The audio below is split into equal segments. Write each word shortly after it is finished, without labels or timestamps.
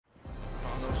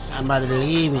I'm about to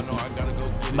leave it.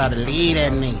 I'm about to leave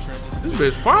that nigga. This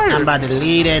bitch fire. I'm about to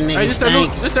leave that nigga. Hey, this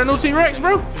that new T-Rex,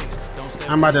 bro.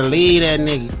 I'm about to leave that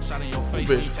nigga. This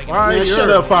bitch fire. Man, shut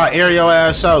up before I air your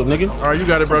ass out, nigga. All right, you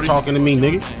got it, bro. Talking to me,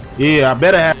 nigga. Yeah, I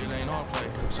better have.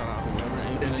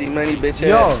 G-Money, bitch ass.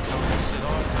 Yo.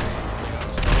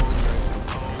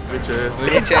 Bitch ass nigga.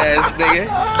 Bitch ass nigga.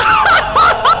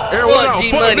 Fuck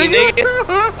G-Money, nigga.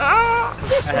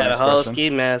 I had a whole ski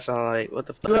mask on, like, what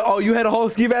the fuck? Oh, you had a whole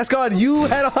ski mask on? You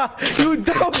had a... You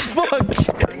dumb fuck. What a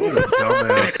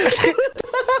dumbass.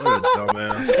 What a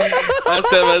dumbass. I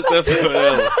said myself,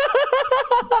 whatever.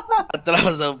 I thought I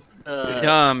was a...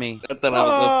 dummy. I thought I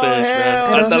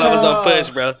was on push,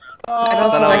 bro. I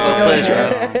thought I was on push,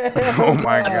 bro. I thought I was on push, bro. Oh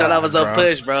my god. I thought I was on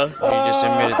push, bro. You just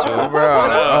admitted to it. Bro.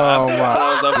 Oh my.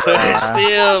 I was on push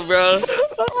still, bro.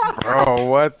 Bro,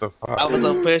 what the fuck? I was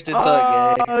on push to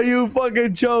talk, gang. Oh, you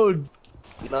fucking chode.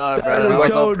 Nah, bro.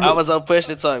 I was on push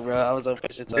to talk, bro. I was on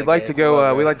push to talk. We'd like to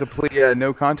go. We'd like to plead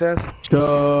no contest.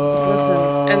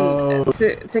 Listen,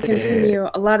 and to continue,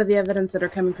 a lot of the evidence that are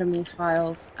coming from these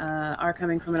files are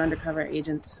coming from an undercover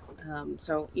agent.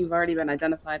 So you've already been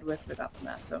identified without the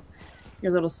mask. So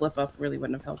your little slip up really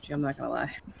wouldn't have helped you. I'm not gonna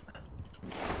lie.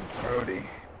 Brody.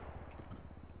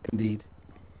 Indeed.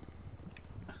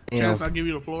 Chance, I'll give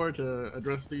you the floor to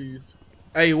address these.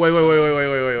 Hey, wait.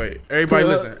 Everybody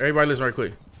listen right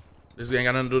quick. This ain't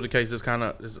got nothing to do with the case. This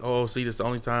OOC, this is the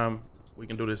only time we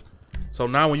can do this. So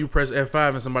now when you press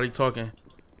F5 and somebody talking,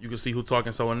 you can see who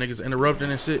talking. So when niggas interrupting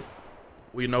and shit,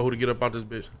 we know who to get up out this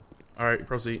bitch. All right,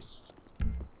 proceed.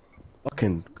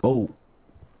 Fucking go.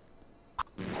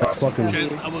 That's fucking...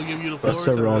 Chance, I will give you the floor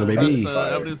server to on the baby.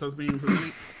 evidence that's being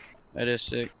presented. That is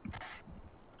sick.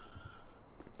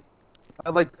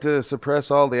 I'd like to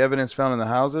suppress all the evidence found in the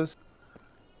houses.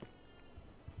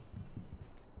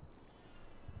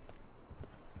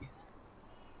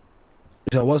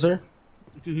 That was her?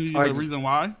 Can you give the reason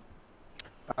why?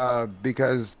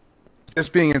 Because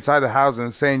just being inside the house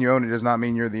and saying you own it does not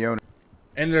mean you're the owner.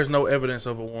 And there's no evidence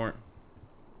of a warrant.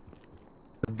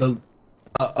 Your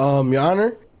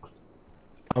Honor.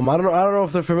 I don't know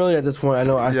if they're familiar at this point. I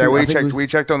know. We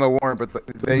checked on the warrant, but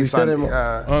they signed.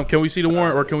 Can we see the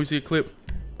warrant, or can we see a clip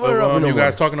of you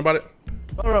guys talking about it?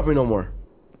 I don't know no more.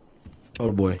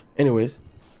 Oh boy. Anyways,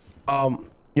 Your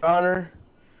Honor,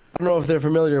 I don't know if they're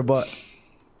familiar, but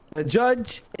the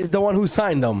judge is the one who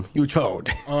signed them. You chode.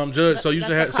 Judge. So you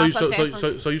should have. So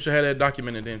you should have that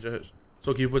documented, then, Judge.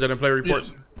 So can you put that in player reports?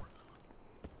 Yeah.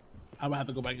 I'm gonna have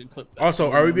to go back and clip that.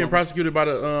 Also, are we being prosecuted by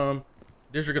the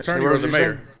district attorney or the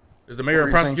mayor? Is the mayor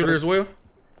a prosecutor as well?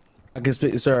 I can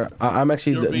speak, sir. I'm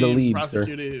actually the lead, sir.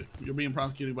 You're being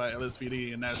prosecuted by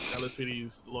LSPD, and that's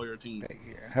LSPD's lawyer team.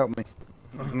 Help me.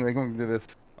 They're going to do this.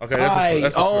 Okay,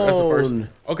 that's the first.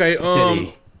 Okay,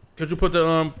 could you put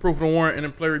the proof of the warrant in the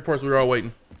player reports? We're all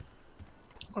waiting.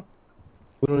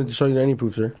 We don't need to show you any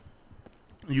proof, sir.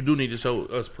 You do need to show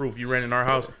us proof. You ran in our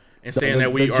house and saying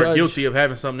that we are guilty of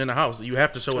having something in the house. You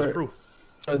have to show us proof.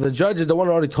 So the judge is the one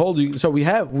who already told you. So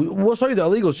we'll show you the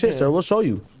illegal shit, sir. We'll show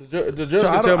you. The judge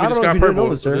can tell me the sky purple.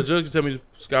 The judge can tell me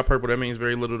the sky purple. That means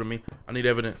very little to me. I need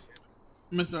evidence.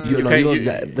 You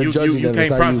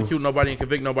can't prosecute nobody and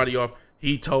convict nobody off.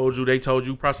 He told you. They told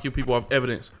you. Prosecute people off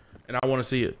evidence, and I want to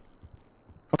see it.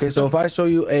 Okay, so if I show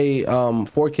you a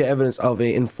 4K evidence of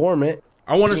a informant,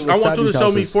 I want you to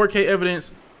show me 4K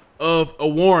evidence of a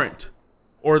warrant,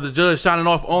 or the judge signing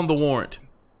off on the warrant.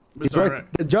 It's right.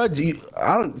 The judge,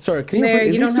 sorry, can Mayor,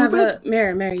 you don't have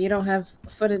Mayor, you don't have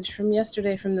footage from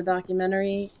yesterday from the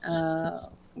documentary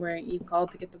where you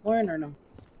called to get the warrant, or no?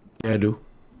 Yeah, I do.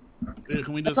 Yeah,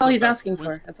 That's all he's asking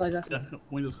for. That's all he's asking for. Can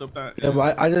we just clip that? Yeah,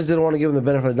 but I just didn't want to give him the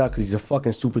benefit of the doubt because he's a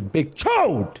fucking stupid big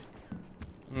chode.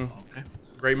 Okay.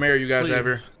 Great mayor you guys have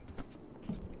here.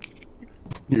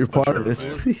 You're part of this.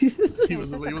 He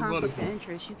was a conflict of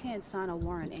interest. You can't sign a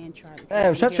warrant and try to...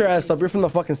 Damn, shut your ass up. You're from the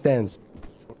fucking stands.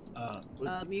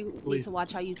 You need to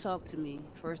watch how you talk to me,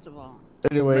 first of all.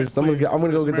 Anyways, I'm gonna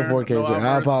go get the 4Ks.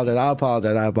 I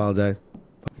apologize.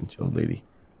 Fucking chill, lady.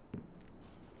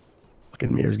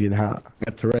 Fucking mirror's getting hot. I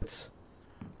got Tourette's.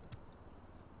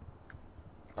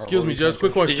 Excuse me, Judge.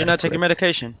 Quick question. Did you not take your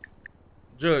medication?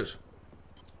 Judge.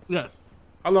 Yes.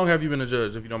 How long have you been a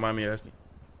judge, if you don't mind me asking?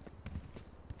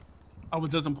 I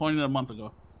was just appointed a month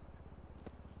ago.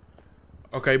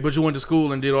 Okay, but you went to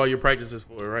school and did all your practices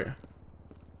for it, right?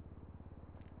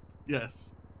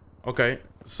 Yes. Okay,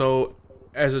 so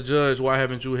as a judge, why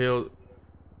haven't you held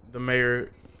the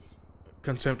mayor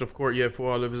contempt of court yet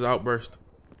for all of his outbursts?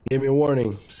 Give me a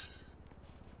warning.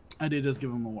 I did just give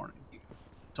him a warning.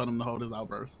 Told him to hold his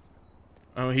outburst.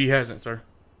 He hasn't, sir.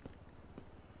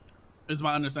 It's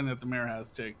my understanding that the mayor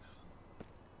has tics.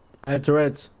 I have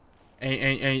Tourette's.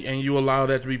 And you allow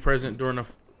that to be present during the.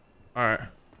 All right.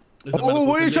 Oh,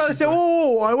 what are you trying to say?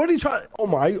 Oh, what are you trying? Oh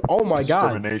my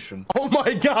God! Discrimination. Oh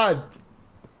my God!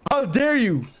 How dare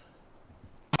you?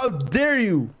 How dare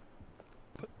you?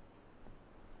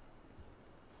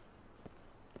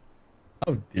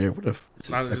 How dare? What a.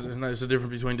 It's a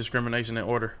difference between discrimination and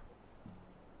order.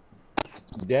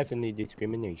 Definitely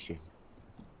discrimination.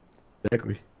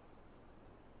 Exactly.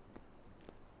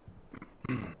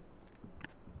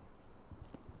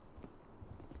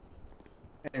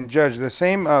 And Judge, the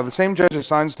same judge that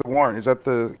signs the warrant, is that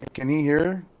the? Can he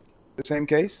hear the same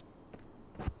case?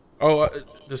 Oh,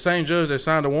 the same judge that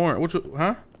signed the warrant. Which,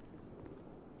 huh?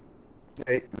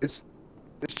 Hey, this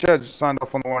judge signed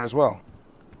off on the warrant as well.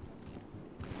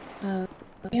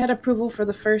 We had approval for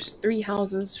the first 3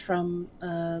 houses from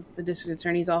the district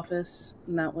attorney's office,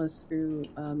 and that was through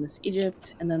Miss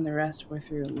Egypt, and then the rest were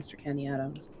through Mr. Kenny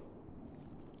Adams.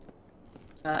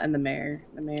 And the mayor.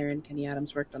 The mayor and Kenny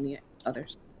Adams worked on the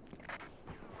others.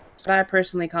 But I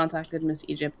personally contacted Miss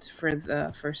Egypt for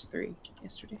the first 3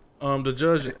 yesterday. The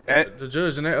judge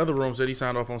in that other room said he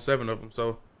signed off on 7 of them.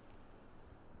 So.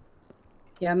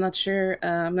 Yeah, I'm not sure.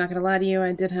 I'm not gonna lie to you.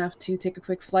 I did have to take a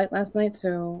quick flight last night,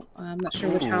 so I'm not sure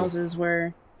which houses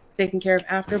were taken care of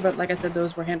after. But like I said,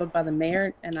 those were handled by the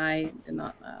mayor, and I did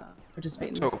not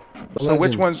participate in. So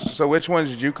which ones? So which ones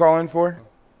did you call in for?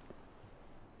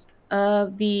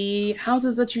 The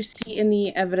houses that you see in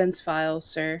the evidence files,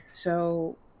 sir.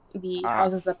 So the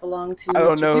houses that belong to. I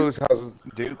don't Mr. know Duke. whose houses.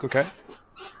 Duke, okay.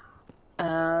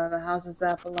 The houses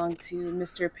that belong to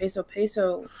Mr.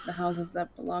 Peso, the houses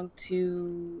that belong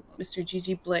to Mr.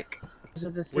 Gigi Blick. Those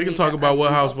are the 3 We can talk about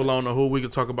what house belonged to who. We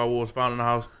can talk about what was found in the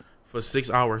house for 6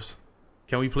 hours.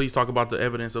 Can we please talk about the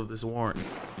evidence of this warrant?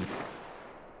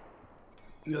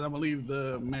 Yeah, I believe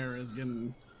the mayor is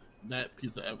getting that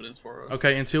piece of evidence for us.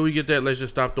 Okay, until we get that, let's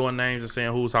just stop throwing names and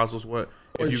saying whose house was what.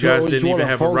 If you guys didn't even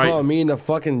have a right, me and the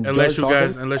fucking unless you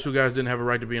guys didn't have a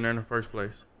right to be in there in the first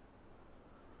place.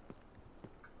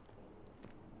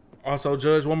 Also,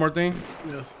 Judge, one more thing.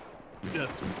 Yes. Yes.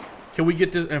 Can we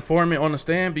get this informant on the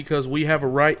stand because we have a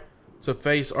right to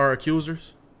face our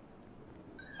accusers?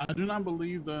 I do not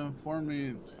believe the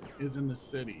informant is in the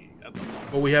city at the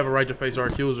moment. But we have a right to face our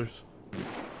accusers.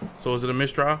 So is it a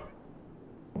mistrial?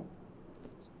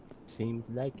 Seems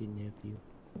like it, nephew.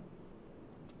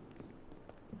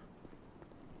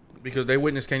 Because their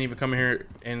witness can't even come in here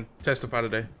and testify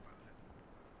today.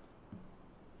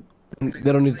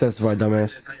 They don't need to testify,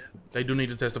 dumbass. They do need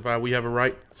to testify. We have a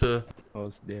right to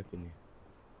most definitely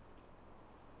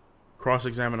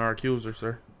cross-examine our accuser,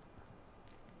 sir.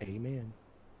 Amen.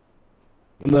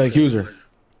 I'm the accuser.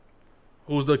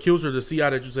 Who's the accuser? The CI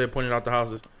that you said pointed out the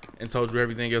houses and told you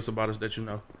everything else about us that you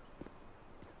know.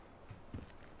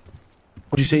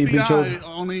 What'd you say? You've been CI chosen?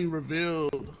 only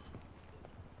revealed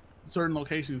certain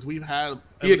locations. We've had.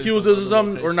 He accused us of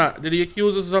something or not? Did he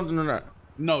accuse us of something or not?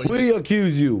 No. We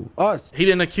accuse you. Us. He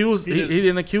didn't accuse. He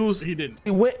didn't accuse. He didn't.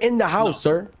 He went in the house,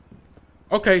 sir.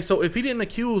 Okay, so if he didn't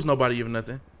accuse nobody of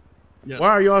nothing, yes. Why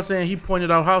are y'all saying he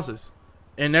pointed out houses?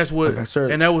 And that's what. Okay, sir.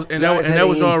 And that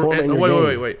was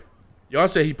y'all. Wait. Y'all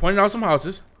said he pointed out some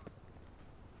houses,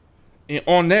 and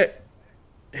on that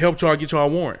helped y'all get y'all a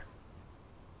warrant.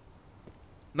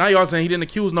 Now y'all saying he didn't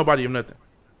accuse nobody of nothing.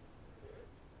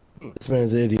 This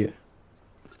man's an idiot.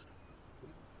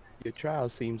 Your trial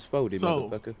seems folded, So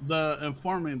motherfucker. the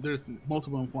informant, there's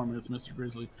multiple informants, Mr.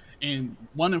 Grizzly, and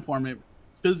one informant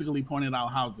physically pointed out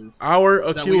houses. Our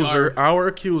accuser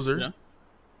Yeah.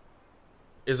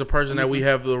 is a person that we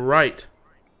have the right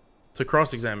to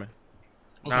cross-examine.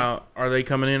 Okay. Now, are they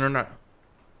coming in or not?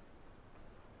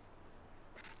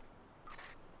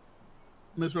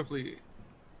 Ms. Ripley,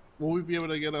 will we be able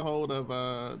to get a hold of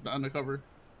the undercover?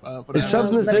 For the Is Chubbs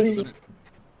in the Let me city?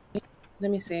 see. Let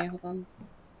me see. Hold on.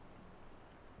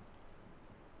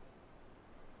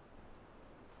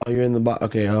 Oh, you're in the box.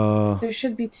 Okay. There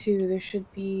should be 2. There should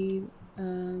be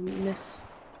Miss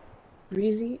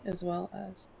Breezy as well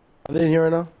as. Are they in here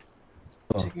right now?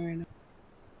 Oh. Checking right now.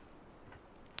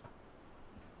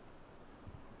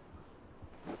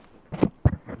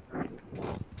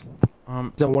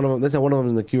 That's one of them. That's one of them's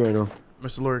in the queue right now.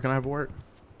 Mr. Lawyer, can I have a word?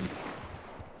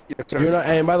 Yes, sir. You're not.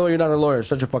 And by the way, you're not a lawyer.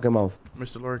 Shut your fucking mouth.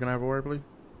 Mr. Lawyer, can I have a word, please?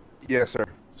 Yes, sir.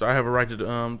 So I have a right to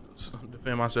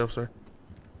defend myself, sir.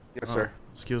 Yes, sir.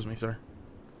 Excuse me, sir.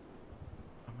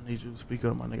 I'm gonna need you to speak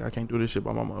up, my nigga. I can't do this shit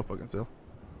by my motherfucking self.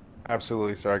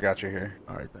 Absolutely, sir. I got you here.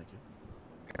 All right, thank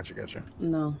you. Gotcha.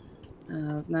 No,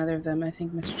 neither of them. I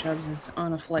think Mr. Chubbs is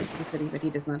on a flight to the city, but he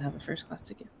does not have a first class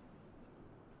ticket.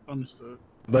 Understood.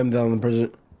 Blame that on the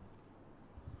president.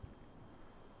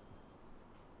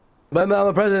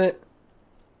 Madam President.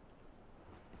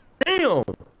 Damn.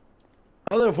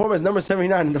 Other informant is number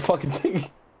 79 in the fucking thing.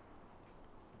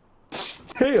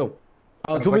 Damn.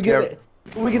 Can we get it?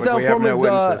 Can we get that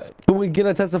informant? Can we get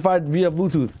it testified via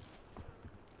Bluetooth?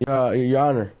 Your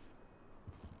Honor.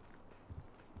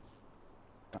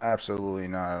 Absolutely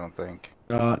not. I don't think.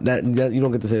 That you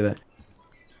don't get to say that.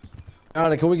 Your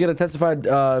Honor, can we get it testified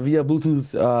via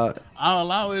Bluetooth? I'll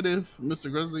allow it if Mr.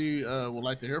 Grizzly would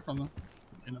like to hear from them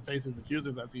in the face of his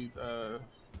accusers as he's.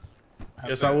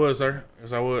 Yes, I would, sir.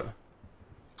 Yes, I would.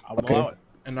 I would allow it.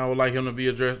 And I would like him to be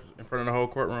addressed in front of the whole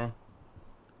courtroom,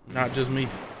 not just me.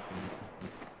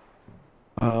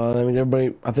 I mean,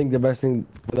 everybody. I think the best thing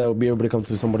for that would be everybody come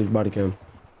to somebody's body cam.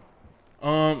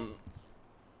 I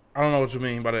don't know what you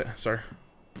mean by that, sir.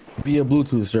 Via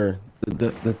Bluetooth, sir.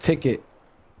 The ticket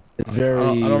is very.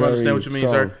 I don't understand what you mean,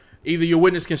 sir. Either your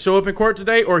witness can show up in court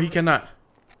today, or he cannot.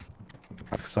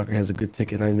 Sucker has a good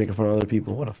ticket. Now he's making fun of other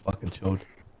people. What a fucking chode.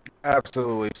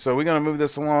 Absolutely. So we're gonna move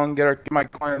this along, get my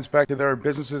clients back to their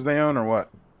businesses they own, or what?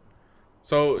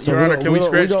 So Your Honor, can we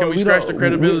scratch the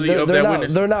credibility of that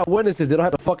witness? They're not witnesses. They don't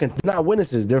have to fucking. They're not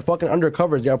witnesses. They're fucking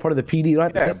undercovers. They're part of the PD. They don't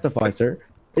have to testify, sir.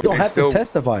 They don't have to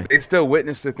testify. They still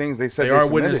witness the things they said. They are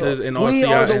witnesses in all CI. We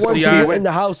are the ones who in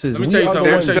the houses. Let me tell you something.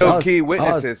 They're still key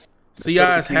witnesses.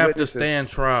 CIs have to stand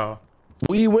trial.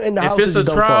 We went in the house.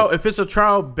 If it's a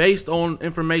trial based on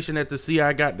information that the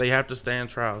CI got, they have to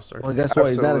stand trial, sir. Well, guess what?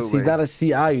 He's not a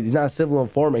CI. He's not a civil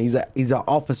informant. He's an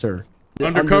officer.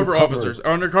 Undercover officers.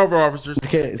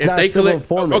 Okay, it's not a civil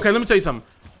informant. Okay, let me tell you something.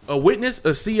 A witness,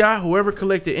 a CI, whoever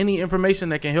collected any information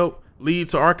that can help lead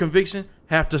to our conviction,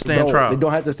 have to stand trial. They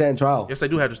don't have to stand trial. Yes, they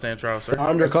do have to stand trial, sir.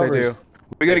 Undercovers.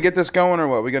 We gonna get this going or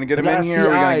what? We gonna get them in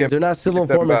here? They're not civil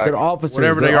informants. They're officers.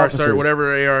 Whatever they are, sir.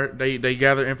 Whatever they are, they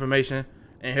gather information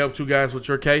and help you guys with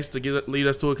your case to lead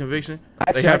us to a conviction.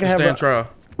 They have to stand trial.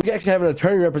 We can actually have an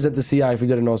attorney represent the CI if you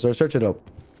didn't know, sir. Search it up.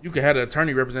 You can have an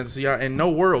attorney represent the CI. In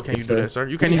no world can you do that, sir.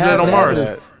 You can't even do that on Mars.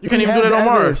 You can't even do that on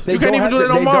Mars. You can't even do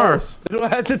that on Mars. They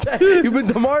don't have to. You've been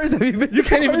to Mars? Have you been? You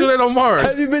can't even do that on Mars.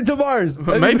 Have you been to Mars?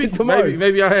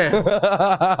 Maybe I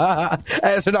have.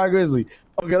 Answer not Grizzly.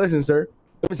 Okay, listen, sir.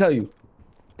 Let me tell you.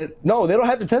 No, they don't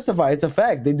have to testify. It's a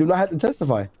fact. They do not have to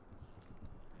testify.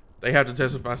 They have to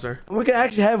testify, sir. We can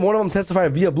actually have one of them testify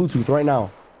via Bluetooth right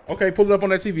now. Okay, pull it up on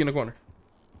that TV in the corner.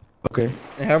 Okay.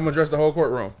 And have them address the whole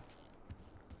courtroom.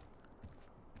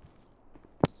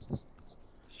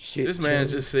 Shit, this man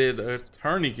just said the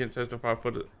attorney can testify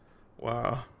for the.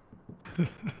 Wow.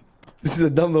 This is a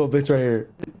dumb little bitch right here.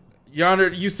 Your Honor,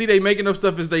 you see they making up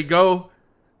stuff as they go.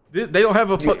 They don't have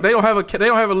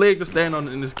a leg to stand on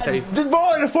in this case.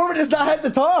 Bro, the informant does not have to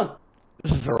talk.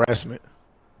 This is harassment.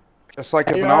 Just like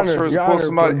if an officer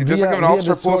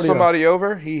pulls somebody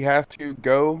over, he has to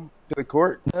go to the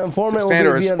court. The informant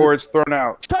stand or it's thrown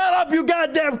out. Shut up, you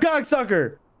goddamn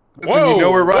cocksucker! Listen, you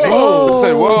know we're right.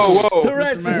 Whoa.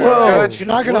 Tourette's. Judge, you're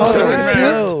not gonna hold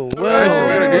it.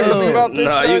 Whoa.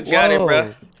 No, you got it,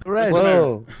 bro. Tourette's.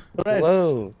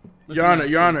 Whoa. Your Honor.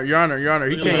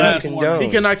 He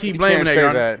cannot keep blaming that, Your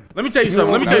Honor. Let me tell you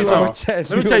something.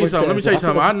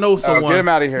 I know someone. Get him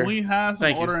out of here. We have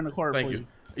some order in the court. Thank you.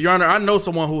 Your Honor, I know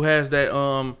someone who has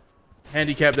that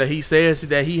handicap that he says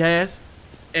that he has,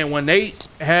 and when they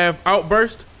have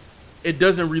outbursts, it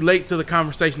doesn't relate to the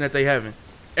conversation that they having.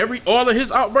 All of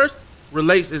his outbursts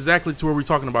relates exactly to what we're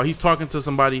talking about. He's talking to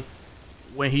somebody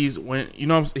when he's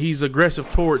aggressive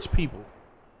towards people.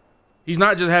 He's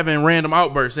not just having random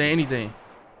outbursts saying anything.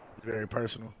 Very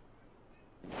personal.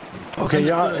 Okay,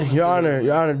 Your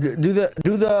Honor, do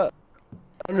the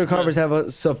undercovers have a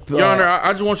Your Honor,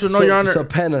 I just want you to know, Your Honor,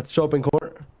 subpoena show up in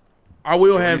court. I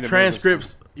will have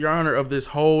transcripts, Your Honor, of this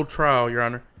whole trial, Your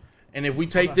Honor. And if we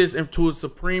take this into a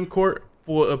Supreme Court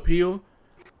for appeal,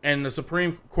 and the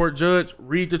Supreme Court judge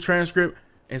read the transcript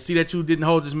and see that you didn't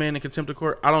hold this man in contempt of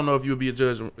court, I don't know if you'll be a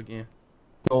judge again.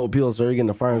 No appeal, sir. You're getting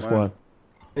the firing squad.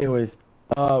 Anyways,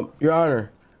 Your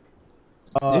Honor.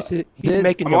 He's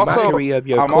making a mockery of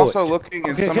your court. I'm also looking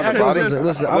at some of the bodies.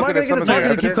 Listen, I'm not going to get the talking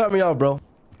to keep cutting me off, bro.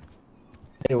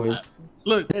 Anyways.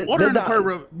 Look, order in the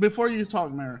court, before you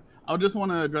talk, Mayor, I just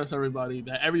want to address everybody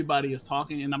that everybody is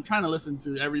talking, and I'm trying to listen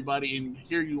to everybody and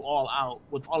hear you all out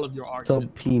with all of your arguments.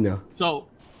 Subpoena. So,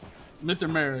 Mr.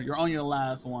 Mayor, you're on your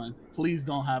last one. Please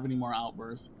don't have any more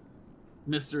outbursts.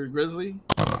 Mr. Grizzly,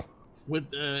 to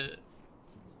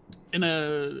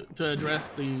address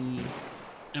the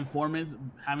informants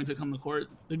having to come to court,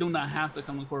 they do not have to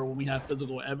come to court when we have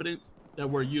physical evidence that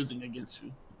we're using against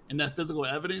you. And that physical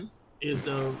evidence is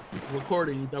the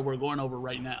recording that we're going over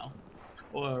right now.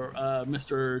 Or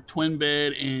Mr. Twin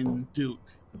Bed and Duke,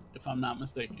 if I'm not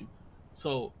mistaken.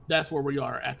 So that's where we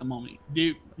are at the moment.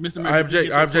 Mr. Mayor, I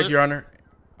object, Your Honor.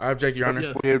 I object, Your Honor.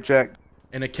 Yes. We object.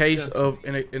 In a case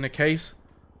in a case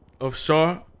of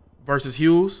Shaw versus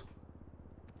Hughes,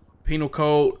 Penal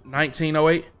Code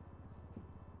 1908,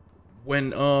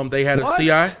 when they had a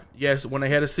CI. Yes, when they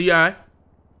had a CI,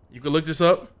 you can look this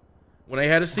up. When they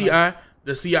had a CI,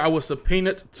 the CI was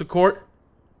subpoenaed to court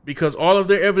because all of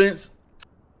their evidence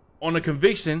on the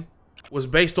conviction was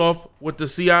based off what the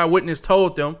CI witness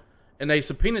told them, and they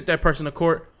subpoenaed that person to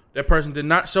court. That person did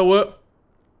not show up,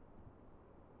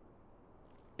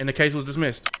 and the case was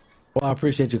dismissed. Well, I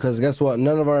appreciate you, because guess what?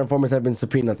 None of our informants have been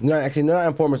subpoenaed. They're not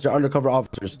informants. They're undercover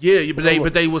officers. Yeah,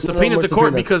 but they were subpoenaed to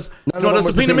court because you know what a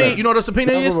subpoena means. You know what a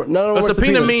subpoena is? A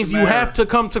subpoena means you have to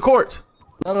come to court.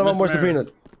 None of them were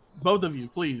subpoenaed. Both of you,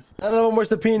 please. None of them were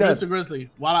subpoenaed. Mr. Grizzly,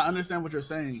 while I understand what you're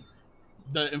saying,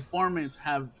 the informants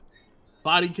have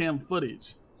body cam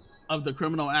footage of the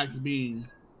criminal acts being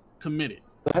committed.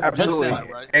 Absolutely.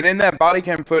 Right? And in that body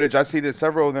cam footage, I see that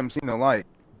several of them seen the light.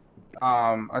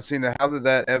 I seen that. How did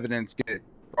that evidence get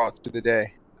brought to the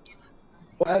day?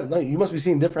 Well, no, you must be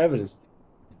seeing different evidence.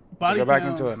 Go back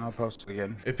into it and I'll post it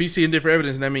again. If he's seeing different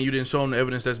evidence, that means you didn't show him the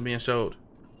evidence that's being showed.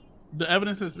 The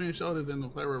evidence that's being showed is in the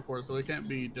player report, so it can't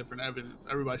be different evidence.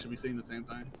 Everybody should be seeing the same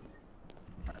thing.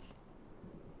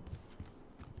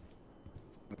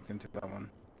 Look into that one.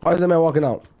 Why is that man walking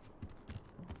out?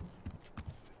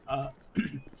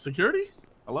 Security?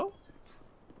 Hello?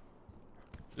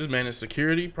 This man is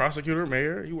security, prosecutor,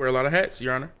 mayor. You wear a lot of hats,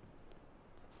 Your Honor.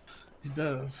 He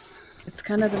does. It's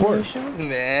kind of the new show.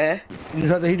 Nah.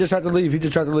 He just tried to leave. He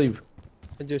just tried to leave.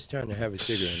 I'm just trying to have a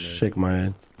cigarette, man. Shake my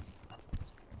head.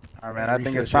 All right, man. I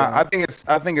think it's time. I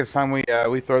think it's time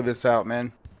we throw this out,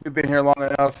 man. We've been here long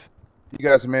enough. You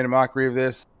guys have made a mockery of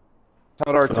this. It's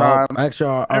not our time.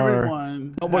 Actually,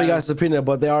 nobody got subpoenaed,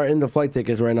 but they are in the flight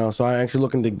tickets right now. So I'm actually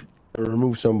looking to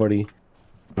remove somebody.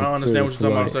 I don't understand what you're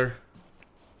talking about, sir.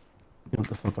 You know what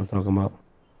the fuck I'm talking about?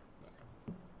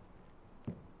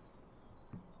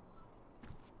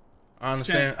 I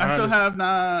understand. I still have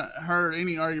not heard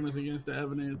any arguments against the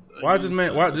evidence. Why is this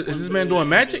man? Why is this man doing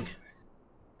magic?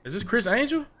 Is this Chris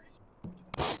Angel?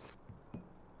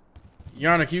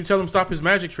 Your Honor, can you tell him stop his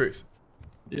magic tricks?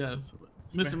 Yes,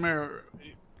 Mr. Mayor.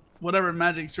 Whatever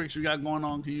magic tricks you got going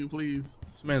on, can you please?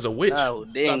 This man's a witch. Oh,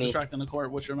 Stop distracting the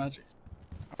court. What's your magic?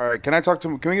 All right, can I talk to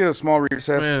him? Can we get a small recess?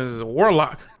 This man is a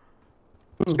warlock.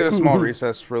 Let's get a small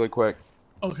recess really quick.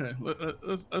 Okay,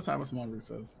 let's have a small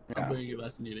recess. I believe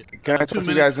that's needed. Can I talk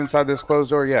to you guys inside this closed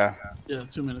door? Yeah. Yeah,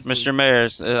 2 minutes. Mr. Mayor,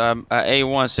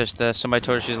 A1 says that somebody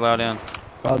told her she's allowed in.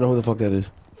 I don't know who the fuck that is.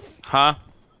 Huh?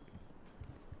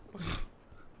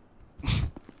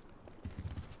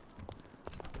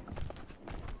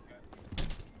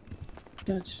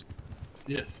 Judge.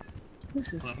 Yes.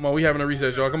 This is... Come on, we having a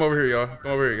recess, y'all. Come over here, y'all.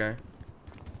 Come over here, gang.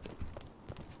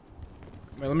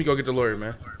 Man, let me go get the lawyer,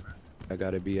 man. I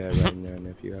gotta be at right now,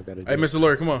 nephew. I gotta. Hey, Mr.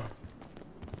 Lawyer, come on.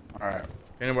 All right.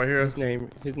 Can anybody hear us? His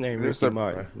name Ricky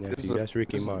Martin, nephew. That's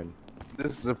Ricky Martin.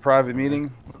 This is a private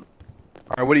meeting.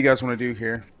 All right, what do you guys want to do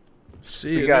here?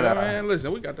 Shit, man.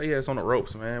 Listen, we got their ass on the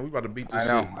ropes, man. We about to beat this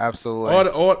shit. I know,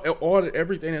 absolutely.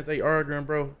 Everything that they arguing,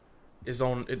 bro, is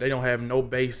on. They don't have no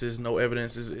basis, no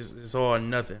evidence. It's all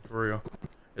nothing for real.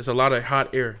 It's a lot of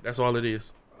hot air. That's all it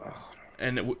is.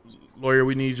 And lawyer,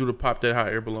 we need you to pop that hot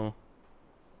air balloon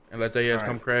and let their ass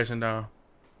come crashing down.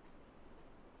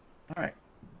 All right,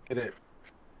 get it.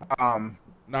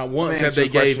 Not once have they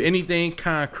gave anything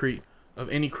concrete of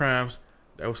any crimes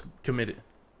that was committed.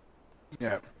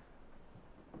 Yeah.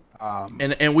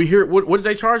 And we hear what did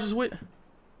they charge us with?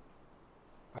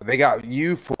 They got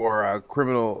you for a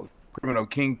criminal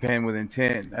kingpin with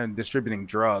intent and distributing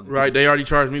drugs. Right, they already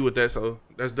charged me with that, so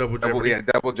that's double jeopardy. Yeah,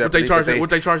 double jeopardy. What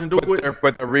they charging Duke with?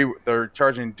 They're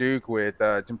charging Duke with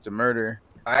attempted murder,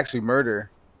 actually murder,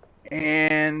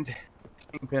 and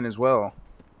kingpin as well.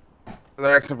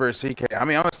 They're asking for a CK. I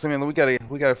mean, honestly, man, we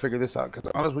gotta figure this out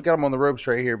because honestly, we got them on the ropes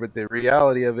right here. But the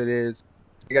reality of it is,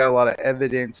 they got a lot of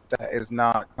evidence that is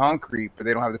not concrete, but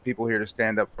they don't have the people here to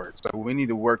stand up for it. So we need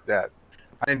to work that.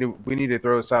 We need to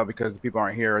throw this out because the people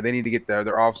aren't here, or they need to get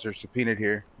their officers subpoenaed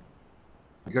here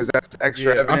because that's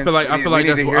extra evidence. I feel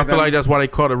like that's why they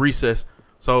called a recess,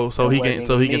 so he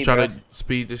can try to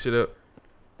speed this shit up.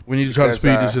 We need to try to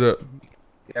speed this shit up.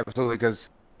 Yeah, absolutely, because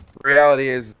the reality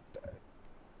is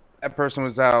that person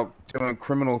was out doing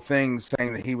criminal things,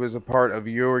 saying that he was a part of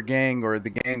your gang or the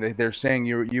gang that they're saying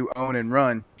you own and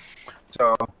run.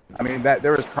 So, I mean, that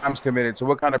there was crimes committed. So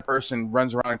what kind of person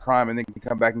runs around a crime and then can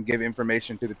come back and give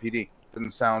information to the PD?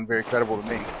 Doesn't sound very credible to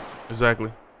me. Exactly.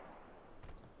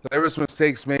 So there was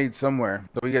mistakes made somewhere.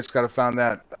 So we just got to find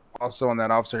that also on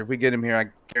that officer. If we get him here, I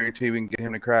guarantee we can get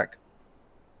him to crack.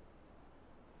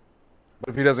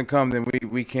 But if he doesn't come, then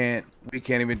we can't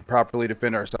even properly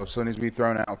defend ourselves. So he needs to be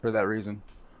thrown out for that reason.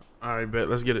 All right, bet.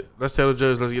 Let's get it. Let's tell the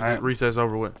judge. Let's get this recess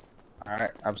over with. All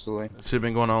right, absolutely. This shit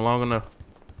been going on long enough.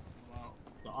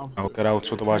 Okay, jag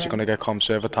trodde gonna get comes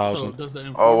to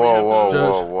 1,000. Oh,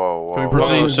 whoa. Can we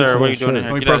proceed? Sir, what are you doing in here?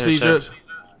 Can we Get out of here, proceed, sir. Judge?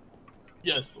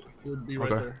 Yes, it would be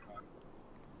right Okay.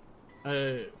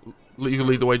 there. You can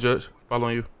lead the way, Judge.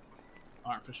 Following you.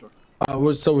 All right, for sure.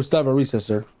 We're still having recess,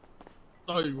 sir.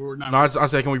 Oh, you were not. No, I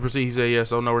said, can we proceed? He said yes.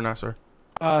 So no, we're not, sir.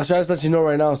 Should I just let you know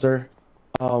right now, sir?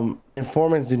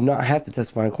 Informants do not have to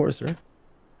testify in court, sir.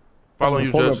 Following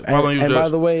you, Judge. Following you, Judge. And by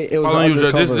the way, it was following you,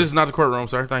 Judge. This undercover. is not the courtroom,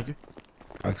 sir. Thank you.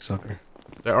 Cocksucker.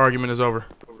 That argument is over.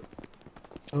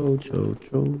 Cho.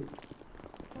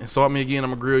 Insult me again,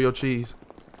 I'm gonna grill your cheese.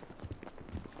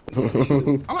 I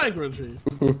like grilled cheese.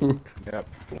 Yep.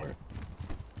 All right.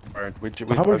 How many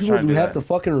people do we have to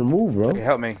fucking remove, bro? Okay,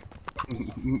 help me.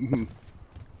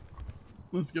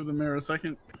 Let's give the mayor a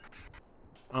second.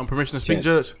 Permission to speak,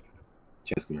 Judge.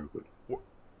 Chance, come here real quick.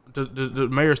 The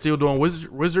mayor still doing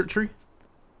wizardry?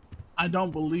 I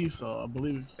don't believe so. I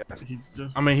believe he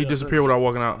just. I mean, he disappeared without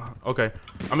walking out. Okay.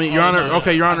 I mean, Your Honor.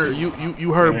 Okay, Your Honor.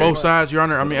 You heard both sides, Your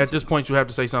Honor. I mean, at this point, you have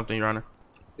to say something, Your Honor.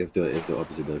 If the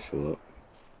officer does show up,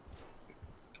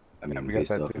 I mean,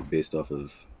 based off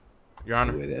of Your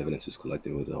Honor, the way the evidence is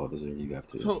collected with the officer, you have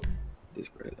to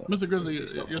discredit that. Mr. Grizzly,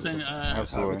 you're saying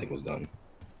how everything was done.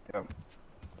 Yep.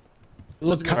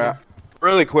 Look,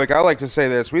 really quick, I like to say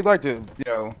this. We'd like to,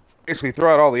 basically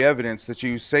throw out all the evidence that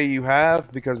you say you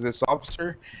have, because this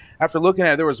officer, after looking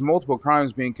at it, there was multiple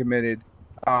crimes being committed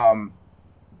by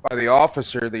the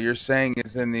officer that you're saying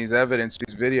is in these evidence,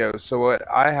 these videos. So what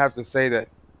I have to say that,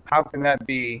 how can that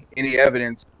be any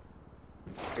evidence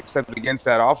except against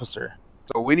that officer?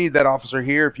 So we need that officer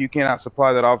here. If you cannot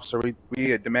supply that officer,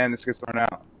 we demand this gets thrown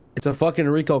out. It's a fucking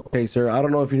RICO case, sir. I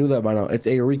don't know if you knew that by now. It's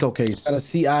a RICO case. It's not a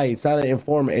CI. It's not an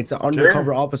informant. It's an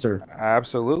undercover officer.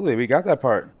 Absolutely, we got that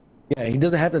part. Yeah, he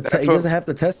doesn't have to. He doesn't have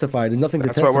to testify. There's nothing to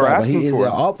That's testify. what we're But asking he is for.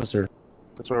 an officer.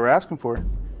 That's what we're asking for.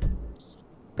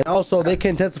 And also, they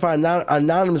can testify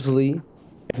anonymously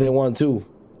if they want to.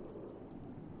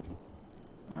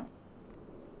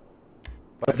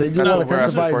 But if they do want to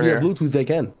testify via Bluetooth, they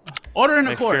can. Order in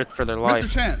the They court. feared for their life. Mr.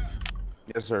 Chance.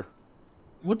 Yes, sir.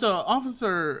 With the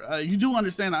officer, you do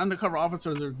understand that undercover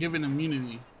officers are given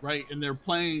immunity, right? And they're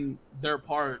playing their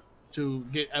part to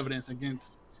get evidence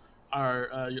against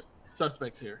our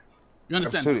suspects here. You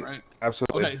understand that, right?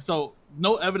 Absolutely. Okay, so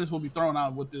no evidence will be thrown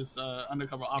out with this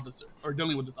undercover officer, or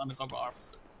dealing with this undercover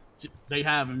officer. They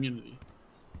have immunity.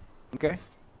 Okay.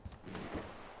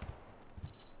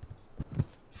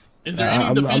 Is there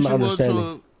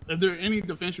any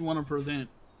defense you want to present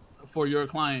for your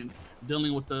clients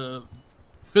dealing with the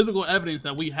physical evidence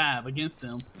that we have against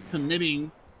them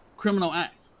committing criminal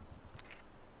acts?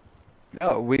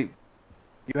 No, you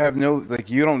have no,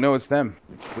 you don't know it's them.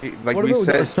 Sir, what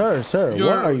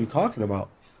are you talking about?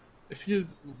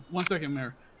 Excuse 1 second,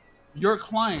 Mayor. Your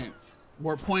clients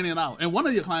were pointed out, and one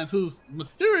of your clients who's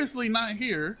mysteriously not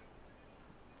here,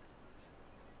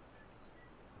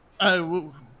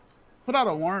 put out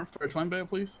a warrant for a twin bed,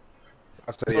 please.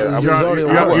 Your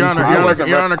Honor,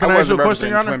 can I ask you a question,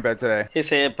 Your Honor? His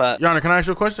head pop. Your Honor, can I ask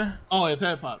you a question? Oh, his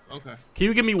head pop. Okay. Can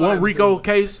you give me one RICO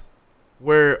case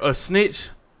where a snitch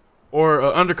or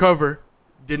an undercover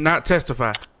did not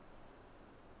testify?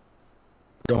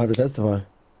 You don't have to testify.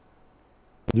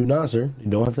 You do not, sir. You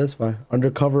don't have to testify.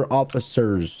 Undercover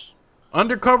officers.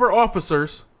 Undercover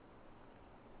officers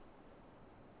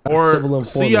or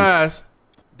CIs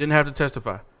didn't have to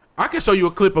testify. I can show you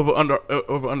a clip of an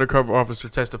undercover officer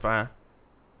testifying.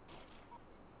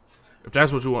 If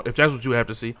that's what you want, if that's what you have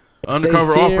to see,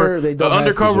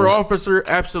 undercover officer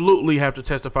absolutely have to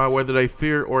testify whether they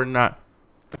fear or not.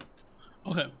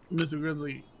 Okay, Mr.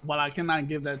 Grizzly, while I cannot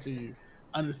give that to you,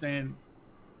 understand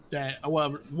that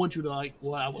what I want you to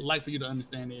what I would like for you to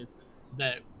understand is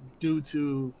that due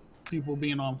to people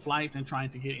being on flights and trying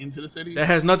to get into the city, that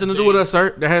has nothing to do with us,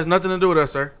 sir. That has nothing to do with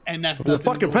us, sir. And that's the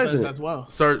fucking president as well,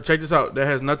 sir. Check this out. That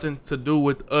has nothing to do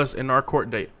with us and our court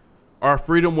date. Our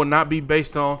freedom will not be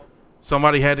based on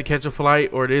somebody had to catch a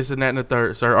flight or this and that and the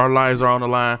third, sir. Our lives are on the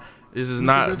line. This is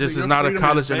not. This is not a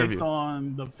college interview. Based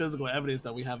on the physical evidence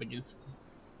that we have against you,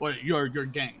 or your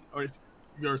gang, or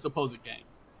your supposed gang.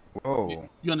 Whoa.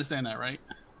 You understand that, right?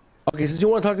 Okay, since you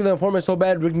want to talk to the informant so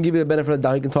bad, we can give you the benefit of the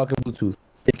doubt. You can talk in Bluetooth,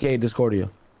 aka Discordia.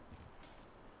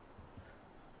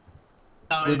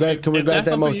 Can we grant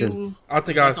that motion? I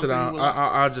think I'll sit down.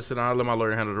 I'll just sit down. I'll let my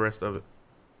lawyer handle the rest of it.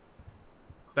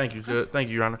 Thank you, Judge. Thank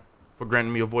you, Your Honor. for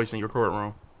granting me a voice in your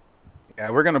courtroom.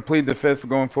 Yeah, we're gonna plead the fifth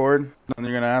going forward. Nothing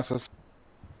you're gonna ask us.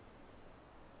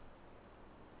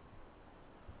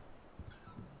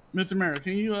 Mr. Mayor,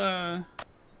 can you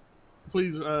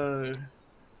please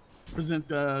present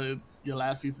your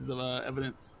last pieces of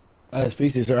evidence? Last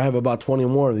pieces, sir. I have about 20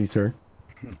 more of these, sir.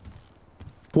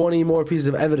 20 more pieces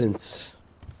of evidence.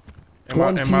 And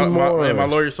my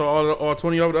lawyer saw all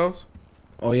 20 of those?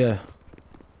 Oh yeah.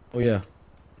 Oh yeah.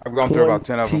 I've gone through about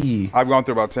 10 of them. I've gone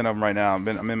through about 10 of them right now. I'm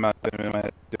in my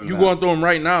head. You going through them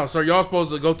right now, sir? Y'all supposed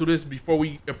to go through this before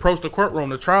we approach the courtroom.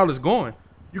 The trial is going.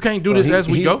 You can't do this as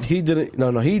we go. He didn't.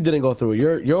 No, he didn't go through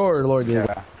it. Your lawyer did.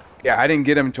 Yeah, I didn't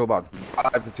get him until about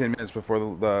 5 to 10 minutes before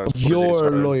the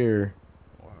your lawyer.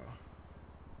 Wow.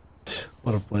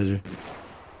 What a pleasure.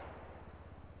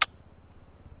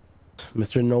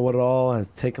 Mr. Know-It-All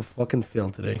has taken a fucking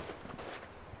field today.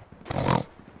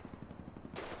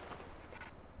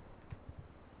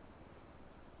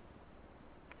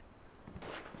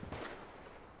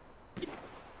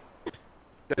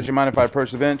 Judge, you mind if I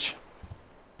approach the bench?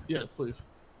 Yes, please.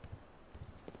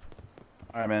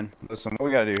 All right, man. Listen, what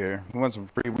we gotta do here?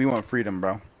 We want freedom,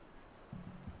 bro.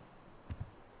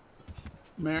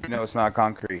 Mayor? You know it's not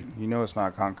concrete. You know it's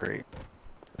not concrete.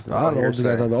 I don't know what you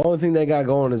guys are. The only thing they got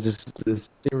going is just this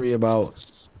theory about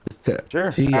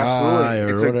absolutely.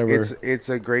 or whatever. It's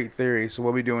a great theory. So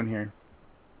what are we doing here?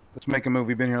 Let's make a move.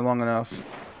 We've been here long enough.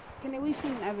 We've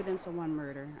seen evidence of one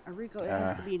murder. Rico, it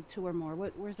has to be 2 or more.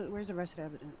 Where's the rest of the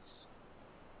evidence?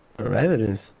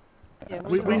 Evidence? Yeah,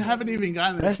 we haven't even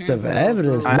gotten the rest of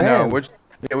evidence, man. I know. Do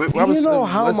you know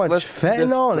how much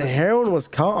fentanyl and heroin was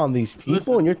caught on these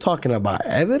people, and you're talking about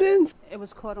evidence? It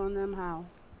was caught on them. How?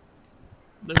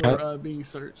 They were being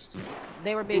searched.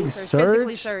 They were being searched,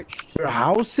 physically searched. Their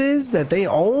houses that they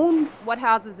own? What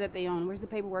houses that they own? Where's the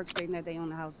paperwork stating that they own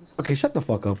the houses? Okay, shut the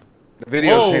fuck up. The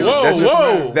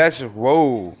video. That's just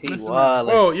whoa.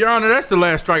 Whoa, Your Honor, that's the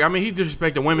last strike. I mean, he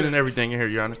disrespected women and everything in here,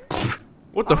 Your Honor.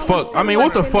 What the fuck? I mean,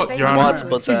 what the fuck, Your Honor?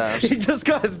 Multiple times. He just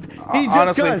cussed. He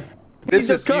just cussed. He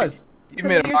just cussed. You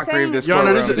made a mockery of this Your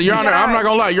Honor, courtroom. Your Honor, I'm not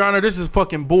gonna lie, Your Honor, this is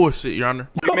fucking bullshit, Your Honor.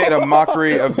 You made a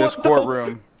mockery of this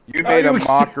courtroom. You made a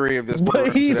mockery of this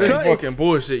courtroom. He's fucking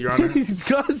bullshit, Your Honor. He's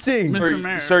cussing.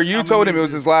 Sir, you told him it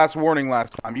was his last warning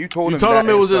last time. You told him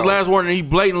it was his last warning. He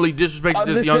blatantly disrespected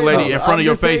this young lady in front of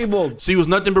your face. She was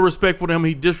nothing but respectful to him.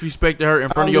 He disrespected her in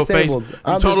front of your face.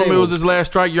 You told him it was his last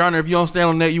strike, Your Honor. If you don't stand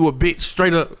on that, you a bitch.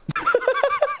 Straight up.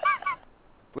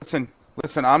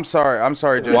 Listen, I'm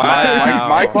sorry, Judge. Wow.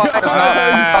 My client.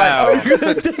 Wow.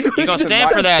 You gonna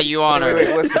stand for that, Your Honor?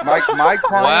 Wait, listen, my client.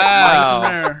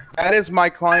 Wow. That is my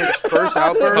client's first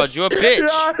outburst. Called you a bitch.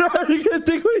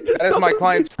 That is my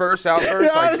client's first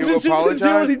outburst. I do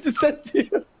apologize. He just said to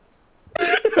you.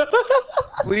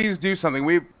 Please do something.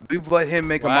 We've let him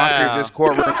make a mockery of this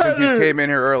courtroom since he came in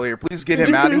here earlier. Please get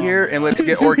him out of here and let's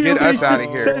get us out of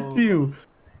here.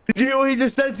 Did you hear what he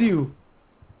just said to you?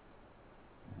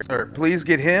 Sir, please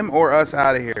get him or us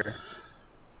out of here.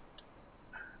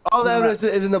 All the evidence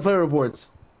is in the play reports.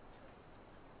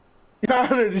 Your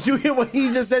Honor, did you hear what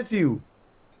he just said to you?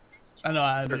 I know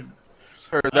I did.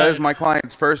 Sir, that is my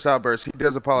client's first outburst. He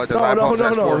does apologize. No.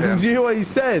 For him. Did you hear what he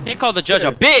said? He called the judge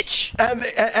a bitch.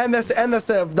 And that's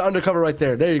the undercover right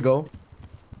there. There you go.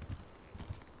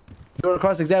 If you want to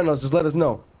cross-examine us, just let us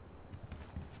know.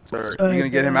 Sir, you gonna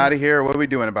get him out of here, or what are we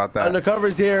doing about that?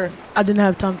 Undercover's here. I didn't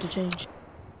have time to change.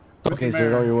 Okay, sir,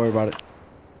 don't you worry about it.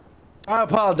 I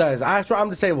apologize. I swear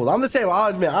I'm disabled. I'll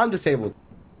admit I'm disabled.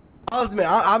 I'm just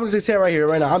gonna say it right here,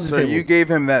 right now. I'm disabled. Sir, you gave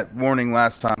him that warning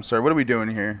last time, sir. What are we doing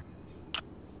here?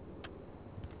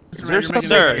 Sir,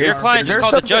 your client just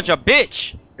called the judge a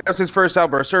bitch. That's his first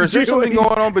outburst. Sir, is there something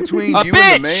going on between you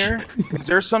and the mayor? Is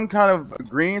there some kind of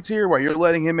agreement here where you're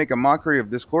letting him make a mockery of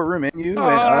this courtroom and you and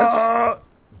us?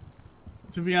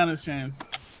 To be honest, Chance,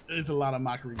 there's a lot of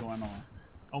mockery going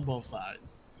on both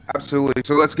sides. Absolutely.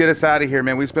 So let's get us out of here,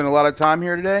 man. We spent a lot of time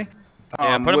here today.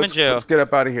 Yeah, put him in jail. Let's get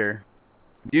up out of here.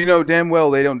 You know damn well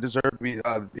they don't deserve to be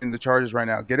in the charges right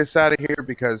now. Get us out of here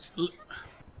because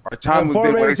our time would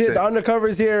be wasted. Here, the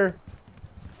undercover's here.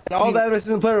 And all the evidence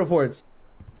is in play reports.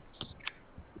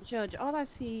 Judge, all I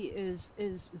see is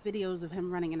videos of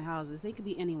him running in houses. They could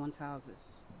be anyone's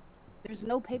houses. There's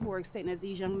no paperwork stating that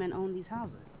these young men own these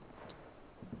houses.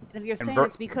 And if you're saying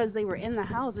it's because they were in the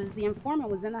houses, the informant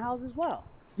was in the house as well.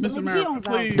 So Mr. Mayor,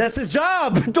 please. That's his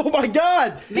job. Oh my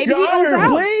God. Maybe Your Honor,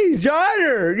 Honor, please. Your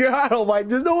Honor. Oh my.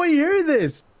 There's no way you hear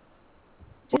this.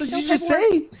 What did you just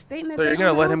say? So you're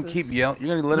gonna let him keep yelling?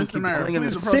 You're gonna let him keep yelling in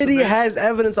the city has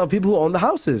evidence of people who own the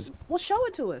houses. Well, show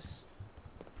it to us.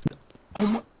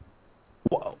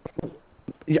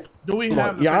 Yeah. Do we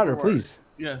have Your Honor, please.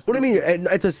 Yes. What do you mean?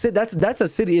 It's a that's a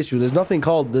city issue. There's nothing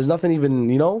called. There's nothing even.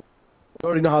 You know. You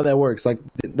already know how that works. Like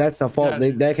that's a fault.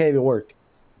 That can't even work.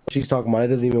 She's talking about it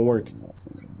doesn't even work.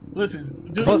 Listen,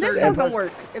 this doesn't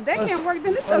work. If that can't work,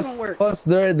 then this doesn't work. Plus,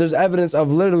 there's evidence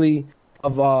of literally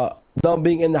them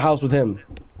being in the house with him.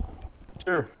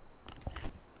 Sure.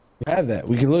 We have that.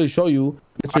 We can literally show you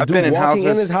Mr. Duke walking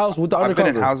in his house with the undercover.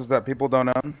 I've been in houses that people don't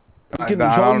own. We can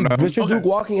show you Mr. Duke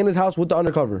walking in his house with the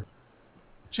undercover.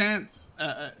 Chance,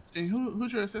 and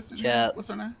who's your assistant? Cap. What's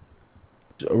her name?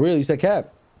 Really? You said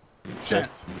Cap?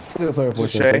 Chance.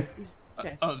 Shay.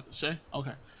 Shay.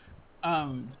 Okay.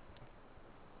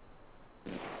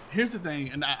 Here's the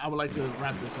thing, and I would like to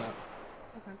wrap this up.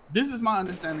 Okay. This is my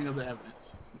understanding of the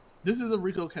evidence. This is a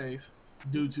RICO case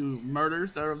due to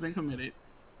murders that have been committed,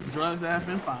 drugs that have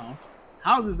been found,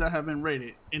 houses that have been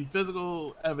raided, and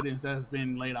physical evidence that has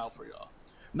been laid out for y'all.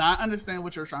 Now, I understand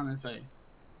what you're trying to say,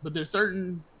 but there's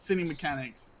certain city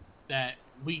mechanics that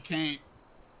we can't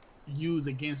use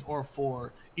against or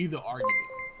for either argument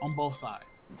on both sides.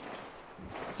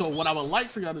 So what I would like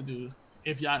for y'all to do,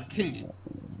 if y'all can,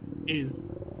 is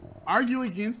argue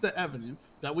against the evidence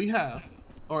that we have,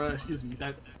 or excuse me,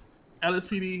 that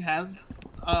LSPD has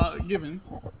given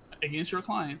against your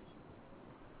clients.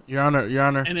 Your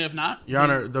Honor, and if not, Your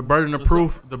Honor, the burden of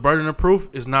proof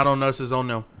is not on us, it's on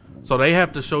them. So they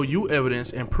have to show you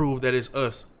evidence and prove that it's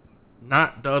us,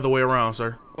 not the other way around,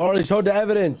 sir. Already showed the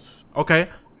evidence. Okay.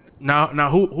 Now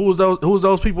who's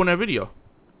those people in that video?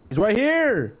 He's right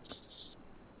here.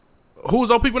 Who's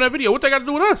those people in that video? What they got to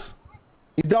do with us?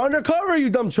 He's the undercover, you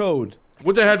dumb chode.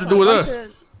 What they have to do with us?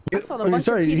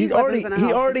 Sorry, he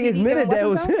already admitted that it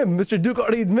was him. Mr. Duke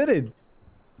already admitted.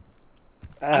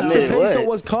 I admitted what? Mr.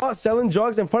 was caught selling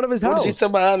drugs in front of his house. What did you talk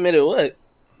about? I admitted what?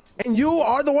 And you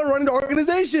are the one running the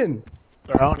organization.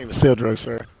 Sir, I don't even sell drugs,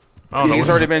 sir. He's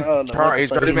already been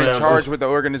charged with the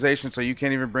organization, so you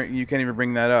can't even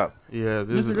bring that up. Yeah,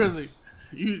 Mr. Grizzly,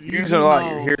 you use a lot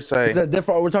of your hearsay. It's a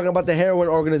different. We're talking about the heroin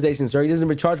organization, sir. He doesn't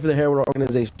been charged for the heroin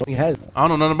organization. He has. I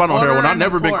don't know nothing about no heroin. I've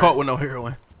never been caught with no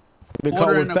heroin. Been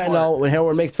caught with fentanyl. When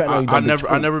heroin makes fentanyl,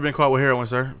 I never been caught with heroin,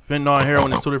 sir. Fentanyl and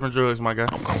heroin is two different drugs, my guy.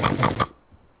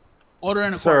 Order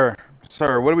in a court.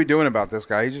 Sir, what are we doing about this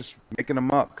guy? He's just making a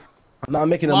muck. I'm not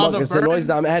making a muck. It's the noise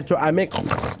that I make.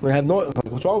 I have no.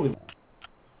 What's wrong with it?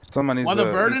 Somebody needs While to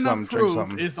the burden of drink proof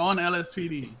something. is on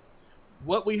LSPD,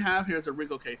 what we have here is a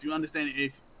RICO case. You understand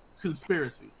it's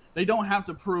conspiracy. They don't have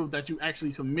to prove that you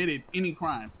actually committed any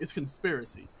crimes. It's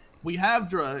conspiracy. We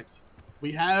have drugs.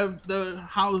 We have the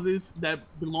houses that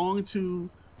belong to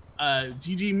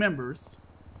GG members.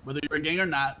 Whether you're a gang or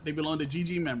not, they belong to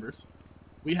GG members.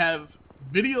 We have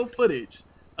video footage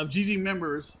of GG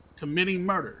members committing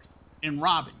murders and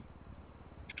robbing.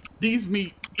 These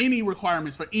meet any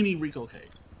requirements for any RICO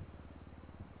case.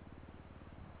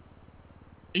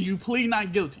 And you plead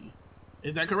not guilty.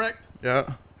 Is that correct?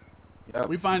 Yeah. Yep.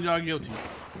 We find y'all guilty.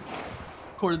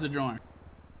 Court is adjourned.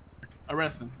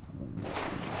 Arrest them.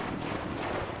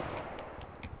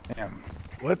 Damn.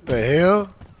 What the hell?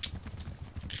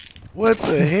 What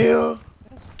the hell?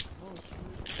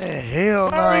 The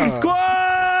hell, Firing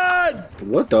squad!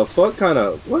 What the fuck kind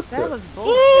of what That the was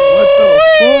bullshit. What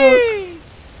the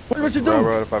fuck? What you do?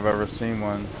 Railroad, if I've ever seen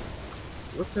one.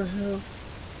 what the hell?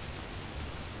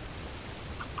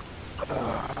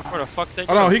 Where the fuck they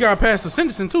Oh no, he got to pass the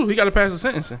sentencing too. He got to pass the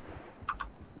sentencing.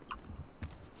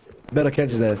 Better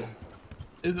catch his ass.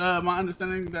 Is my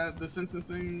understanding that the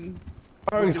sentencing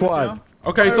Firing squad.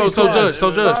 Okay, so judge,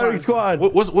 Firing squad.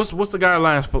 what's the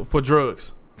guidelines for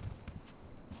drugs?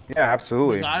 Yeah,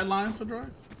 absolutely. guidelines for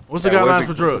drugs? What's the guidelines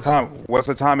for drugs? What's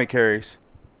the time it carries?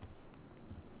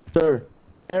 Sir,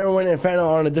 heroin and fentanyl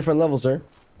are on a different level, sir.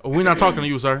 We're not talking to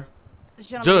you, sir.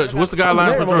 Judge, what's the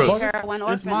guidelines for drugs?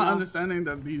 It's my understanding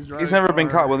that these drugs. He's never been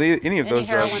caught with any of those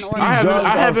drugs. I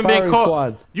haven't been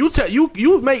caught. You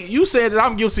said that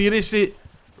I'm guilty of this shit,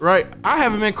 right? I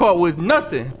haven't been caught with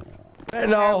nothing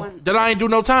that I ain't do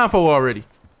no time for already.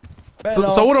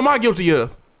 So what am I guilty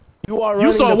of?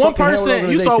 You saw one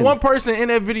person. You saw one person in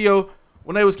that video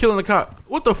when they was killing the cop.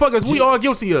 What the fuck is we all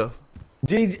guilty of?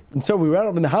 So we ran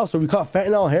up in the house, so we caught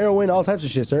fentanyl, heroin, all types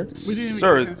of shit, sir.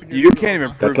 Sir, you can't even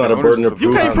prove that's not a burden of proof.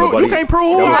 You can't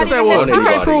prove who house that was. You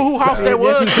can't prove who house that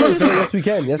was. Yes, we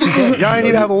can. Yes, we can. Y'all ain't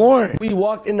need to have a warrant. We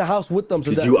walked in the house with them.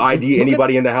 So Did you ID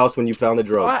anybody in the house when you found the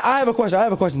drugs? I have a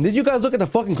question. Did you guys look at the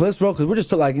fucking clips, bro? Because we're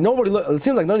just like nobody look. It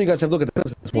seems like none of you guys have looked at the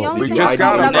clips. At this point. Did you ID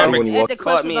anybody when you walked?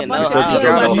 Caught me You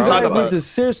you guys need to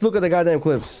seriously look at the goddamn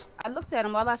clips. I looked at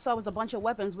them. All I saw was a bunch of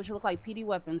weapons, which look like PD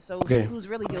weapons. So who's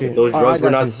really guilty? Those drugs were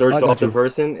not searched off the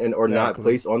person and or not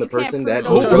placed on the person. That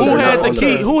who had the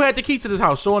key? Who had the key to this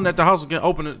house? Showing that the house can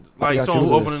open it, like showing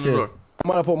who opening the door. I'm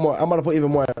gonna put more. I'm gonna put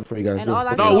even more out for you guys.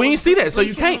 No, we didn't see that, so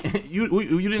you can't. You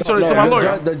didn't show that to my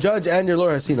lawyer. The judge and your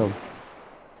lawyer have seen them.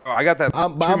 Oh, I got that.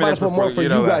 I'm gonna put more for you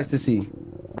guys to see.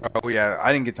 Oh yeah,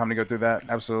 I didn't get time to go through that.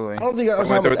 Absolutely. I don't think I was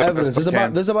talking about evidence.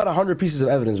 There's about 100 pieces of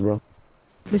evidence, bro.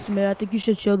 Mr. Mayor, I think you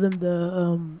should show them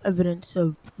the evidence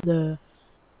of the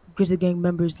Grizzly Gang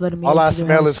members letting me. All I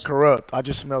smell is corrupt. I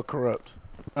just smell corrupt.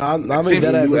 I mean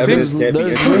that there's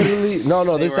literally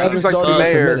no. This evidence has already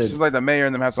been submitted. It's like the mayor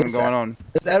and them have something going on.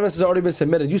 This evidence has already been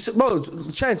submitted. Bro,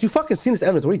 Chance, you fucking seen this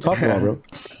evidence? What are you talking about, bro?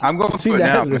 I'm going through it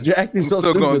now. You're acting so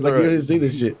stupid, like you didn't see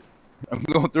this shit. I'm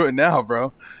going through it now,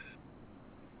 bro.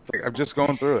 It's like I'm just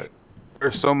going through it.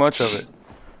 There's so much of it.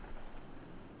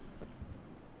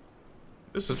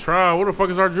 This is a trial. Where the fuck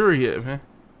is our jury at, man?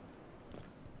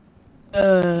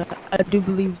 I do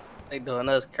believe. They doing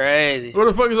us crazy. Where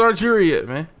the fuck is our jury at,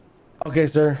 man? Okay,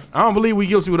 sir. I don't believe we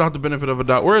guilty without the benefit of a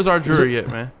doubt. Where is our jury at,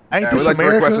 man? Ain't we this like to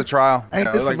America? request a trial.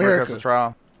 Ain't this we like to request America? a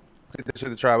trial. Take this shit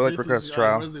to trial. We like to request a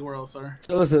trial. Grizzly World, sir.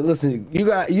 So listen. You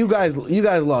guys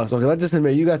lost. Okay, let's just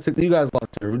admit you guys lost.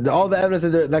 Sir. All the evidence that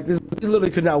there, like this, you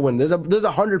literally could not win. There's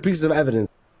 100 pieces of evidence.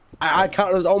 I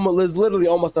count. There's literally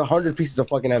almost 100 pieces of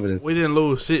fucking evidence. We didn't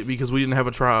lose shit because we didn't have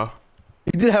a trial.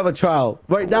 You did have a trial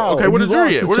right now. Okay, where the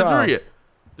jury at? Where the jury at?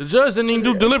 The judge didn't even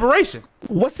do deliberation.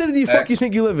 What city do you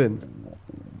think you live in?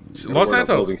 Los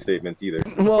Santos. Closing statements either.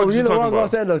 Well, you know wrong,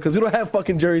 Los Santos, because we don't have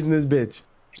fucking juries in this bitch.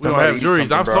 We don't have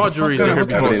juries. I've saw juries in here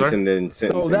before, sir. And then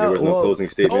sentencing. There was no closing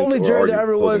statements. The only jury there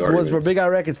ever was arguments. for Big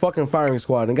Iraq's fucking firing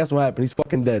squad, and guess what happened? He's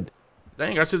fucking dead. They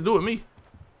ain't got shit to do with me.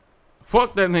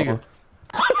 Fuck that nigga.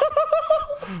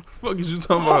 Fuck is you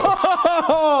talking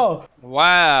about?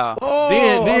 Wow.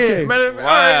 Okay. Man,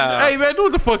 wow. Hey man, do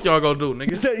what the fuck y'all gonna do, nigga?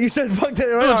 You said fuck that.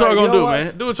 Do what y'all gonna do,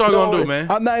 man. Do what y'all gonna do, man.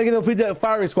 I'm not gonna put that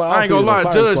firing squad. I ain't gonna lie,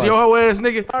 Judge, yo hoe ass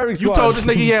nigga. You told this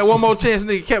nigga he had one more chance,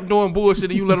 nigga kept doing bullshit,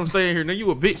 and you let him stay in here. Nigga,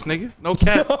 you a bitch, nigga. No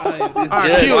cap.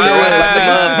 I kill your ass,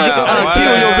 nigga. I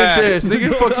kill your bitch ass, nigga.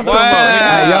 Fuck you talking about,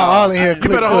 nigga. Y'all all in here. You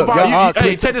better hope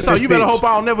hey, check this out. You better hope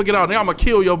I don't never get out, nigga. I'ma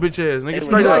kill your bitch ass, nigga.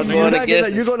 Straight up,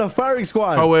 nigga. You're going to firing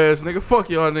squad. Hoe ass, nigga. Fuck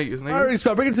y'all niggas, nigga. Firing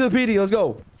squad. Bring him to the PD. Let's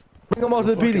go. Bring them all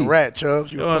to the PD. Rat,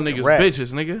 Chubbs. Y'all niggas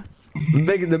bitches, nigga.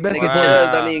 The best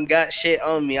Chubbs don't even got shit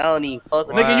on me. I don't even fuck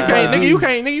with Nigga,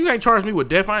 you can't charge me with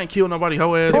death. I ain't kill nobody,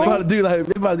 hoe ass. They about to do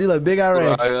like Big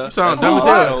Iraq. You sound dumb as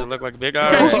hell. Look like Big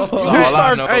Iraq.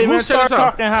 Hey man, check this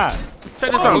out.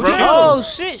 Check this out, bro. Oh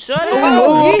shit, shut it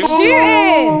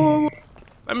Oh,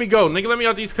 Let me go, nigga. Let me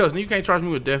out these cuss. You can't charge me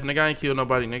with death, nigga. I ain't kill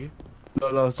nobody, nigga.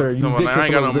 No, sir. I ain't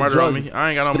got no murder on me.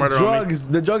 I ain't got no murder on me.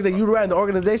 The drugs that you ran the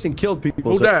organization killed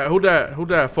people. Who died? Who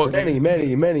died? Fuck many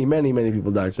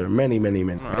people died, sir. Many. Your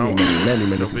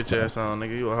bitch ass on,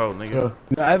 nigga. You a hoe, nigga.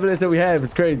 The evidence that we have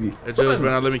is crazy. That judge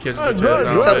better not let me catch the bitch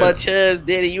ass. You talking about Chubbs,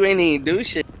 daddy? You ain't even do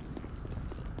shit.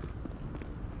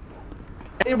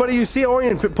 Anybody you see,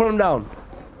 Orion, put him down.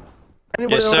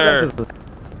 Yes, sir.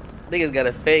 Niggas got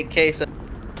a fake case.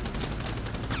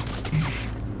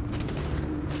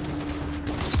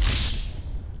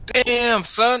 Damn,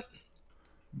 son.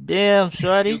 Damn,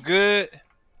 shorty. You good?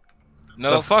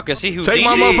 No. The fuck is he? Who? Check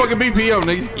my motherfucking BPM,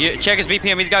 nigga. Yeah, check his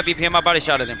BPM. He's got BPM. I body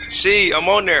shot at him. See, I'm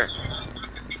on there.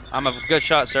 I'm a good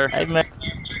shot, sir. Hey man.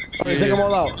 Take them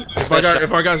all out. If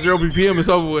I got 0 BPM, it's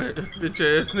over with. Bitch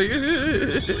ass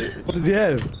nigga. What does he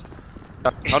have?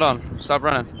 Hold on. Stop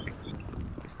running.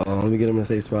 Oh, let me get him in a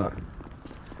safe spot.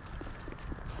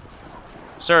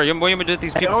 Sir, what do you want me to do?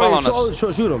 These people fall on us.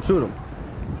 Shoot him.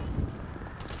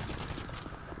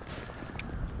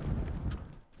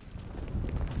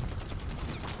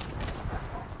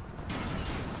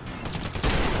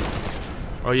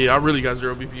 Oh yeah, I really got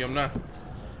 0 BPM now.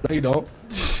 No, you don't.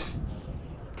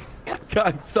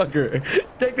 God sucker.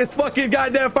 Take this fucking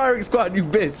goddamn firing squad, you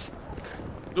bitch.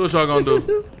 Do what y'all gonna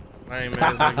do. I ain't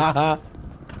mad.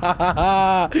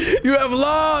 You have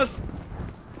lost.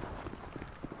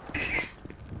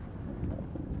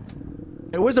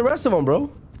 Hey, where's the rest of them,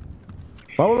 bro?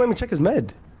 Why won't let me check his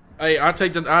med? Hey, I'll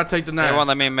take the nines. They won't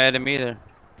let me med him either.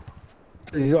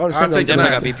 I'll take the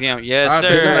nines. nines. BPM. Yes,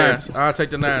 sir. I'll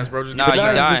take the nines, bro. Just nah, you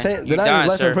dying. The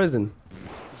nines is life in prison.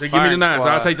 Then give me the nines.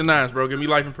 I'll take the nines, bro. Give me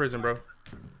life in prison, bro.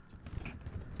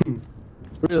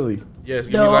 Really? Yes,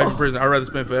 give me life in prison. I'd rather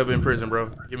spend forever in prison,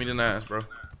 bro. Give me the nines, bro.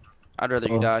 I'd rather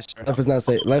you die, sir. Life is not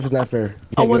safe. Life is not fair.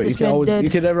 You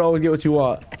can never always get what you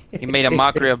want. He made a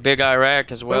mockery of Big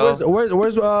Iraq as well. Where's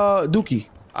Dookie?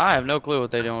 I have no clue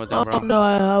what they're doing with them, bro. No,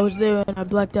 I was there and I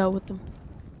blacked out with them.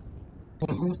 Give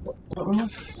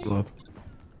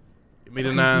me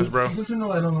the 9s, bro.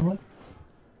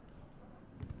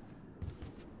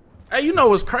 Hey, you know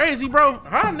what's crazy, bro?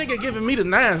 How a nigga giving me the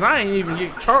 9s? I ain't even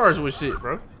get charged with shit,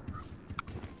 bro.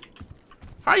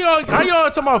 How y'all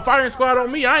talking about firing squad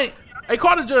on me? I ain't. Hey,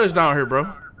 call the judge down here,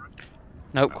 bro.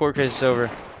 Nope, court case is over.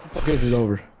 Court case is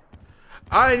over.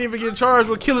 I ain't even get charged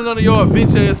with killing none of y'all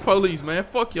bitch ass police, man.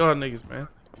 Fuck y'all niggas, man.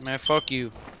 Man, fuck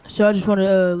you. So I just want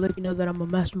to let you know that I'm a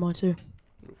mastermind, sir.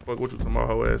 Fuck what you talking about,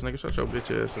 hoe ass nigga. Shut your bitch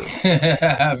ass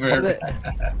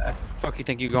up. Fuck you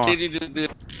think you going? Did you just do?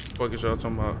 Fuck is y'all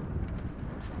talking about?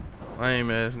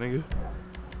 Lame ass niggas.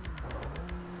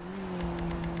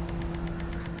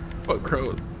 Fuck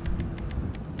crows.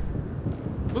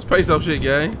 Let's pay some shit,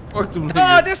 gang. Fuck them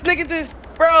niggas. Oh, this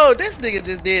nigga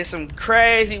just did some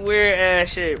crazy weird ass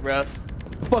shit, bro.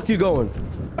 Fuck you going?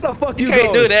 Where the fuck you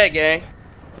can't going? do that, gang.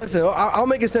 Listen, I'll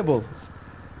make it simple.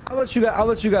 I'll let you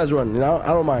guys run. You know, I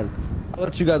don't mind. I'll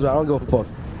let you guys run. I don't give a fuck.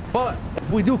 But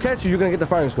if we do catch you, you're gonna get the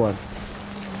firing squad.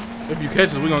 If you catch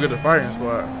us, we're gonna get the firing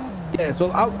squad. Yeah, so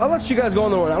I'll let you guys go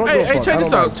on the run. I don't give a fuck. Check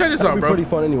this out. Check this out, bro. Pretty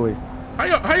fun, anyways.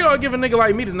 How y'all give a nigga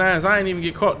like me the 9s? I ain't even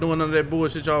get caught doing none of that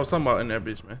bullshit y'all was talking about in that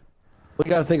bitch, man. We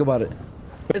gotta think about it.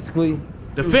 Basically,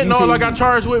 the fentanyl I got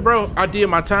charged with, bro, I did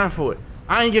my time for it.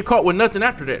 I ain't get caught with nothing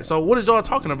after that. So what is y'all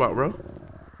talking about, bro?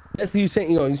 That's you saying,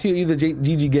 you see, you're the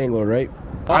GG gang lord, right?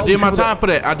 I did my time for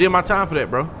that. I did my time for that,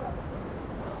 bro.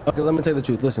 Okay, let me tell you the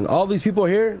truth. Listen, all these people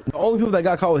here, the only people that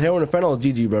got caught with heroin and fentanyl is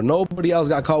GG, bro. Nobody else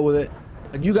got caught with it.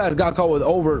 Like, you guys got caught with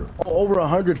over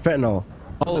 100 fentanyl,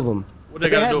 all of them. What they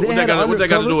got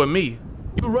to do with me?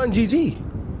 You run GG.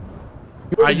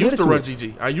 I used to run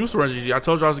GG. I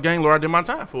told you I was a gang lord. I did my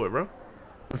time for it, bro.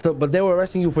 So, but they were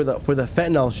arresting you for the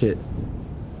fentanyl shit.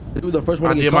 They were the first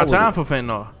one I to get did my caught with time it. for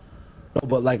fentanyl. No,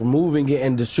 but like moving it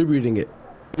and distributing it.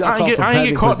 I ain't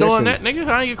get caught doing that, nigga.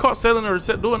 I ain't get caught selling or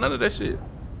doing none of that shit.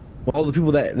 Well, all the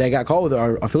people that got caught with it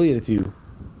are affiliated to you.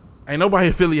 Ain't nobody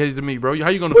affiliated to me, bro. How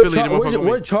you gonna affiliate the motherfucker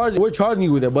with me? We're charging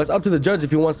you with it, but it's up to the judge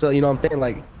if he wants to, you know what I'm saying,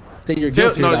 like, say you're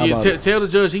guilty. Tell the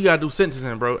judge he gotta do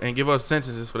sentencing, bro, and give us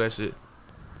sentences for that shit.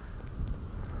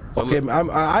 So okay,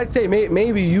 I'd say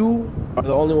maybe you are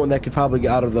the only one that could probably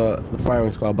get out of the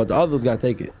firing squad, but the others gotta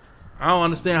take it. I don't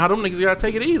understand how them niggas gotta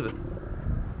take it either.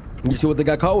 You see what they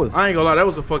got caught with? I ain't gonna lie, that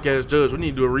was a fuck ass judge. We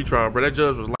need to do a retrial, bro. That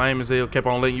judge was lame as hell, kept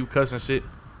on letting you cuss and shit.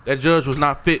 That judge was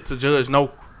not fit to judge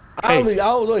no case.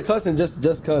 I was really cussing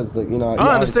just cause, like, you know.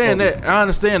 I understand that. I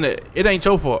understand that. It ain't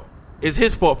your fault. It's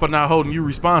his fault for not holding you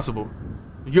responsible.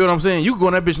 You get what I'm saying? You can go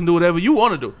in that bitch and do whatever you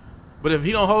want to do. But if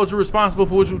he don't hold you responsible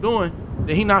for what you're doing,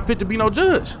 then he not fit to be no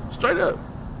judge. Straight up.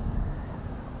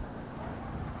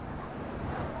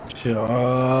 Sure.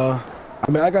 I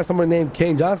mean, I got somebody named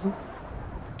Kane Johnson.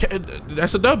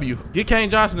 That's a W. Get Kane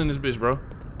Johnson in this bitch, bro.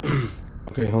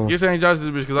 Okay, hold on. Get Kane Johnson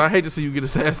in this bitch, because I hate to see you get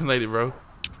assassinated, bro.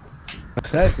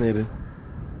 Assassinated?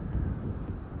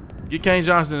 Get Kane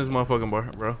Johnson in this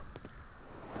motherfucking bro.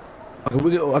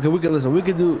 Okay, we can listen. We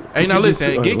could do. Hey, now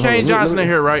listen. Get Kane Johnson in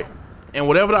here, right? And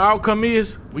whatever the outcome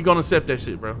is, we gonna accept that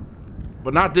shit, bro.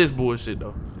 But not this bullshit,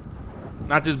 though.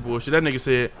 Not this bullshit. That nigga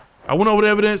said, I went over the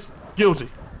evidence, guilty.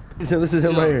 This is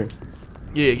him right here.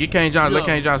 Yeah, get Kane Johnson. Let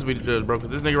Kane Johnson be the judge, bro.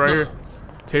 Because this nigga right here,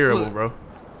 terrible, bro.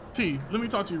 T, let me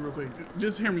talk to you real quick.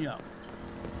 Just hear me out.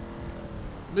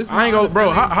 I ain't gonna, bro.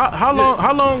 How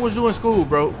long was you in school,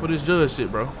 bro, for this judge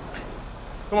shit, bro?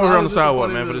 Come on here on the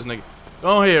sidewalk, man, for this nigga.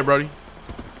 Go ahead, Brody.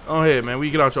 Go ahead, man. We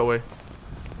get out your way.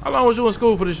 How long was you in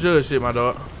school for this judge shit, my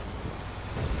dog?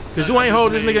 Cause you ain't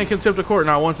hold this nigga in contempt of court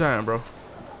not one time, bro.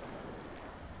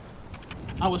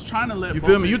 I was trying to let you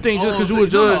feel me? You think just cause you a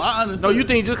judge? No, you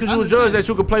think just cause you a judge that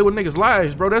you could play with niggas'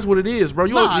 lives, bro? That's what it is, bro.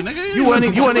 You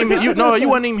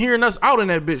wasn't even hearing us out in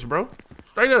that bitch, bro.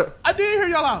 Straight up. I did hear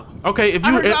y'all out. Okay,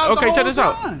 check this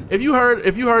out. If you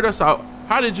heard us out,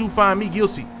 how did you find me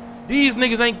guilty? These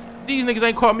niggas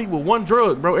ain't caught me with one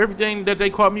drug, bro. Everything that they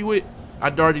caught me with, I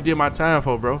already did my time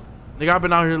for, bro. Nigga, I've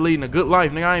been out here leading a good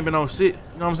life. Nigga, I ain't been on shit.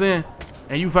 You know what I'm saying?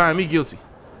 And you find me guilty.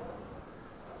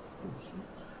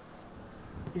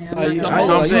 Yeah, you know what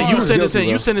I'm saying?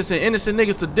 You sentencing innocent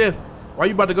niggas to death. Why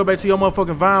you about to go back to your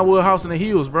motherfucking Vinewood house in the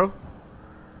hills, bro?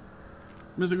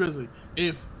 Mr. Grizzly,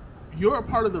 if you're a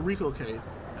part of the RICO case,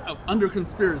 under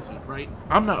conspiracy, right?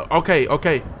 I'm not, okay.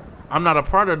 I'm not a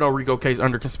part of no RICO case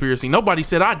under conspiracy. Nobody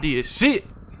said I did shit.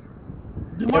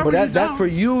 Yeah, but that's for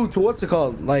you to, what's it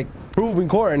called? Like, prove in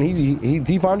court, and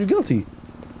he found you guilty.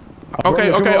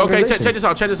 Okay.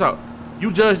 Check this out.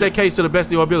 You judged that case to the best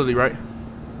of your ability, right?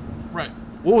 Right.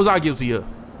 What was I guilty of?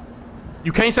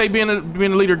 You can't say being the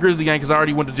leader of Grizzly Gang because I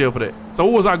already went to jail for that. So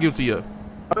what was I guilty of?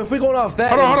 If we're going off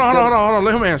that, hold on.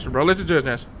 Let him answer, bro. Let the judge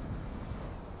answer.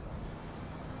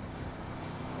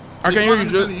 I can't hear you,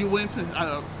 Judge. You went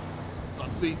to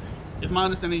speak. It's my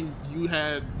understanding you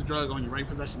had the drug on you, right?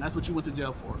 Possession. That's what you went to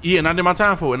jail for. Yeah, and I did my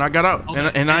time for it, and I got out,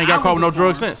 Okay. and I ain't got caught with no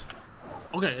drugs since.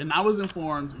 Okay, and I was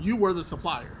informed you were the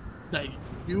supplier. That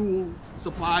you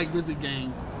supplied Grizzly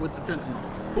Gang with the fentanyl.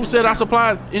 Who said I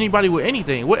supplied anybody with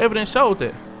anything? What evidence showed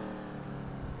that?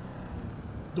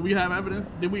 Do we have evidence?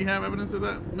 Did we have evidence of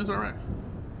that, Mr. Iraq?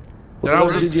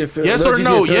 Yes or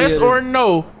no? Yes or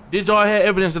no? Did y'all have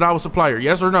evidence that I was supplier?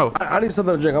 Yes or no? I need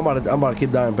something to drink. I'm about to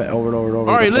keep dying over and over and over.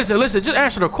 All right, listen. Just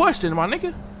answer the question, my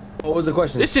nigga. What was the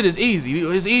question? This shit is easy.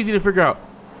 It's easy to figure out.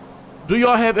 Do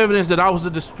y'all have evidence that I was the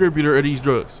distributor of these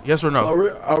drugs? Yes or no?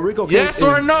 Rico yes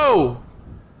or no?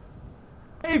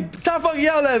 Hey, stop fucking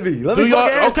yelling at me. Let me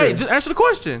fucking answer. Okay, just answer the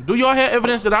question. Do y'all have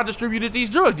evidence that I distributed these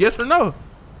drugs? Yes or no?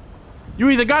 You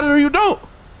either got it or you don't.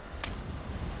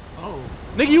 Oh.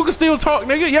 Nigga, you can still talk,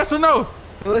 nigga. Yes or no?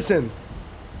 Listen.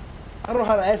 I don't know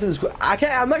how to answer this question.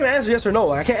 I'm not gonna answer yes or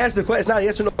no. I can't answer the question. It's not a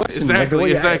yes or no question. Exactly.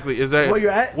 Where you're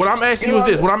at. What I'm asking you is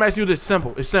this. What I'm asking you is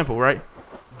simple. It's simple, right?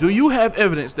 Do you have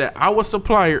evidence that I was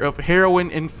supplier of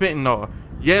heroin and fentanyl?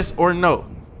 Yes or no?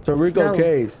 So Rico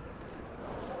Case.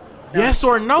 Yes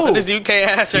or no? What is you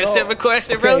can't answer a simple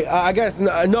question, bro? I guess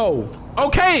no.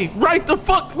 Okay, right the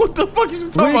fuck. What the fuck is you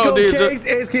talking about, dude?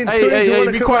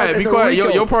 Hey, be quiet. Be quiet.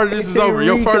 Your part of this is over.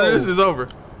 Your part of this is over.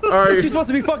 All right. You're supposed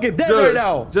to be fucking dead right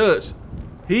now. Judge,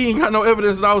 he ain't got no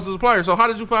evidence that I was a supplier. So how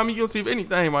did you find me guilty of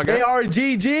anything, my guy?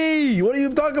 ARGG. What are you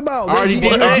talking about? I already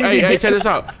did. Hey, check this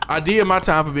out. I did my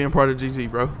time for being part of GG,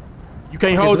 bro. You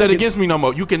can't hold that against me no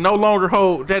more. You can no longer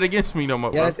hold that against me no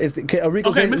more. Yes, it's okay,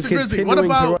 Mr. Grizzly. What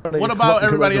about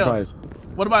everybody else?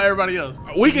 What about everybody else?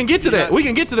 We can get to that. We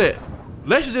can get to that.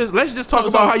 Let's just talk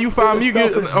about how you found me.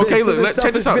 Okay, look.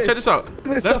 Check this out. Check this out.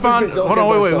 Let's find. Hold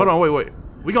on. Wait.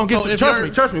 We gonna get to.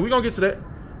 Trust me. We gonna get to that.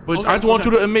 But I just want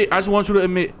you to admit. I just want you to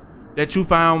admit that you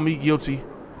found me guilty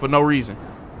for no reason.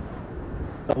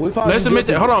 Let's admit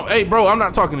that. Hold on. Hey, bro. I'm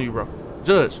not talking to you, bro.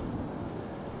 Judge.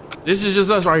 This is just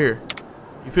us right here.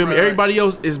 You feel me? Everybody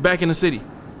else is back in the city.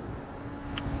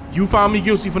 You found me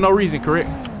guilty for no reason, correct?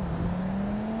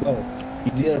 No.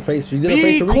 You didn't face.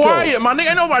 Be quiet, my nigga.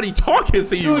 Ain't nobody talking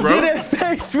to you, bro. You didn't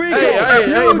face Rico.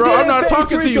 Hey, bro. I'm not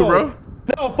talking to you, bro.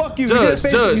 No, fuck you.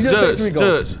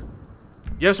 Judge.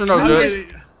 Yes or no,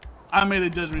 Judge? I made a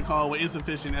judgment call with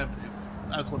insufficient evidence.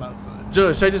 That's what I said.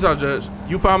 Judge, check this out, Judge.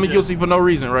 You found me guilty for no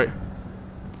reason, right?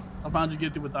 I found you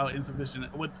guilty with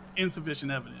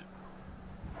insufficient evidence.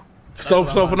 So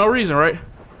for no reason, right?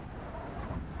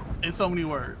 In so many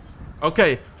words.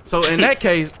 Okay, so in that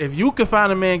case, if you can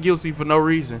find a man guilty for no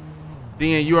reason,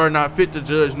 then you are not fit to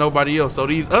judge nobody else. So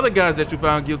these other guys that you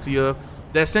found guilty of,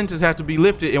 that sentence have to be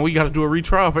lifted, and we got to do a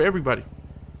retrial for everybody.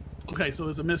 Okay, so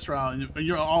it's a mistrial, and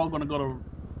you're all going to go to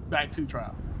back to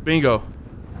trial. Bingo.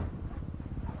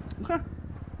 Okay.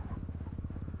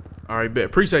 All right, bet.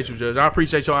 Appreciate you, Judge. I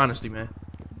appreciate your honesty, man.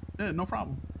 Yeah, no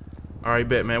problem. All right,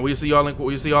 bet, man. We'll see y'all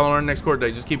on our next court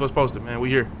date. Just keep us posted, man. We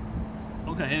here.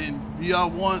 Okay, and do y'all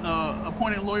want an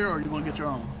appointed lawyer, or are you going to get your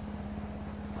own?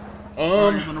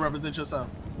 Or are you going to represent yourself?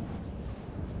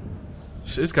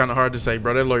 It's kind of hard to say,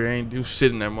 bro. That lawyer ain't do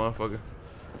shit in that motherfucker.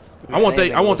 I want that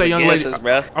young lady.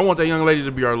 I want that young lady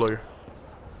to be our lawyer.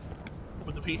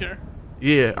 With the pink hair?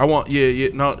 Yeah, I want. Yeah.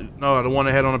 No, the one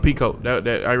that had on a peacoat. That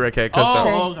Iraq had cussed out.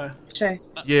 Oh, okay. Shay.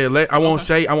 Yeah, I want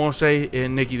Shay. I want Shay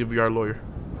and Nikki to be our lawyer.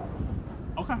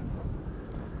 Okay.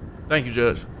 Thank you,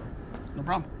 Judge. No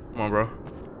problem. Come on, bro.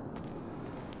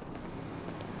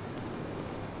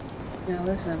 Now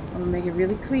listen, I'm gonna make it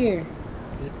really clear.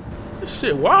 This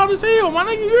shit wild as hell, my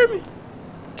nigga. You hear me?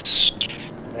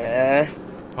 Yeah.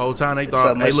 Whole time they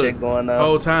thought, hey, look, going on.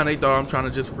 Whole time they thought I'm trying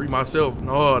to just free myself.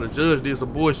 No, the judge did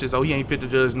some bullshit, so he ain't fit to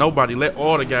judge nobody. Let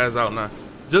all the guys out now.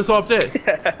 Just off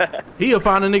that, he'll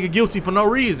find a nigga guilty for no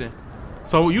reason.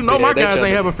 So you know my guys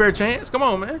ain't have a fair chance. Come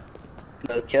on, man.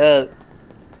 No cap.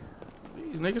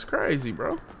 These niggas crazy,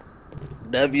 bro.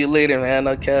 W leader, man.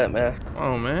 No cap, man. Come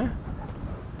on, man.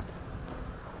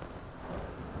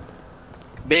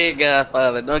 Big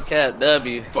Godfather, no cap,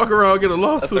 W. Fuck around, get a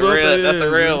lawsuit. That's a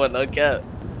real one, no cap.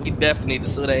 You definitely need to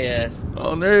sue their ass.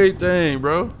 On everything,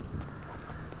 bro.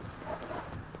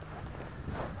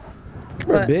 Come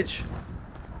here, bitch.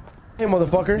 Hey,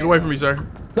 motherfucker. Get away from me, sir.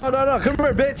 No. Come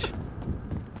here, bitch.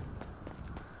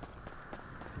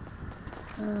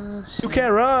 You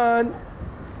can't run.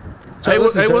 Hey,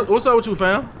 what's up with you,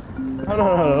 fam?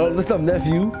 No. Listen up,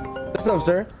 nephew. Listen up,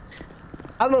 sir.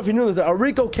 I don't know if you knew this. A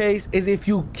RICO case is if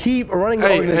you keep running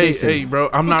an organization. Hey, bro.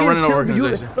 I'm not running an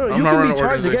organization. You can be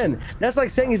charged again. That's like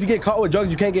saying if you get caught with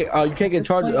drugs, you can't get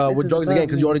charged with drugs again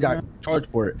because you already got charged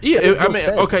for it. Yeah, I mean,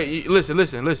 okay. Listen.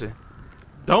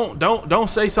 Don't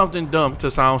say something dumb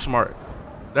to sound smart.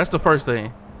 That's the first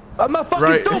thing. I'm not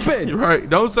fucking stupid. Right.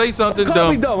 Don't say something Call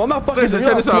dumb. me dumb. I'm not fucking Listen,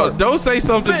 check this out. Don't say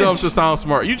something dumb to sound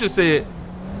smart. You just said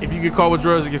if you get caught with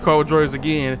drugs, you get caught with drugs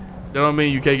again. That don't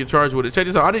mean you can't get charged with it. Check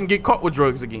this out. I didn't get caught with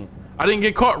drugs again. I didn't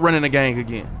get caught running a gang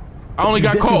again. I only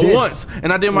got caught once,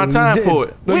 and I did my time for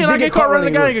it. When did I get caught running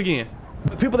a gang again?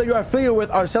 The people that you're affiliated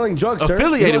with are selling drugs, sir.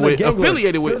 Affiliated with. You're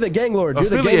the gang lord. You're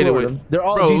the gang lord. They're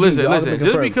all bro, GGs. listen.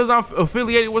 Just because I'm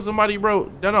affiliated with somebody,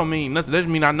 bro, that don't mean nothing. That just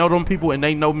mean I know them people and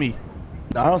they know me.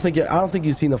 No, I don't think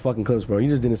you've seen the fucking clips, bro. You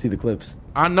just didn't see the clips.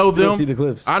 I know them. You didn't see the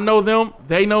clips. I know them.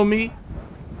 They know me.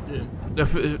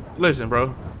 Yeah. Listen,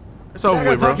 bro. It's over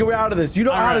with, bro. Talk your way out of this. You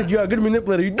know how you're a good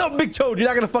manipulator. You dumb big chode. You're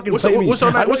not gonna fucking what's play me. What's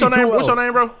your name? What's your name? What's your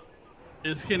name, bro?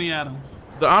 It's Kenny Adams.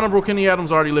 The Honorable Kenny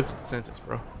Adams already lifted the sentence,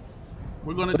 bro.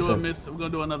 We're gonna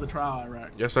do another trial, right?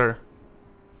 Yes, sir.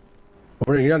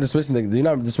 You're not dismissing the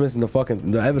evidence. We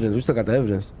still got the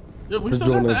evidence. Yeah, we still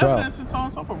got the evidence and so on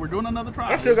and so forth. We're doing another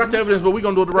trial. I still got the evidence, but we're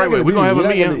gonna do it the right way. We're gonna have a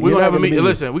meeting. We're gonna have a meeting.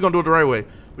 Listen, we're gonna do it the right way.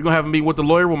 We're gonna have a meeting with the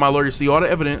lawyer, where my lawyer see all the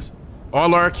evidence,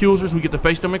 all our accusers. We get to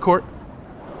face them in court,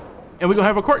 and we're gonna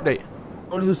have a court date.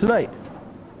 What do we do tonight?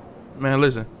 Man,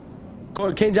 listen.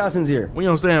 Kane Johnson's here. We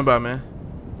on standby, man.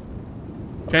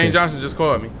 Kane Johnson just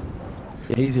called me.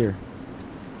 Yeah, he's here.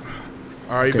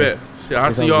 All right, bet.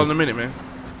 I'll see y'all in a minute, man.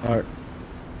 All right.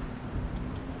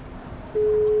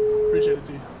 Appreciate it,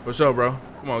 T. For sure, bro.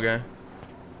 Come on, gang.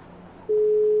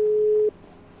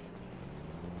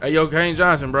 Hey, yo, Kane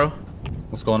Johnson, bro.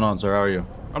 What's going on, sir? How are you?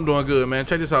 I'm doing good, man.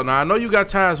 Check this out. Now, I know you got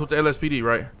ties with the LSPD,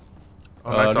 right?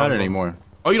 Not anymore.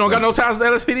 Oh, you don't got no ties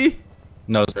with the LSPD?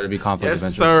 No, sir. To be conflict of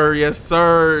interest. Sir. Yes,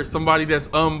 sir. Somebody that's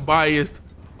unbiased.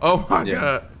 Oh my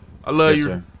God. I love you.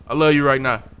 Sir. I love you right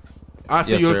now. I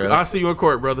see you in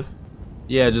court, brother.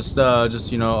 Yeah, just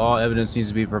you know, all evidence needs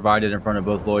to be provided in front of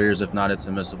both lawyers. If not, it's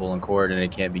admissible in court and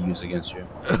it can't be used against you.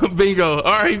 Bingo.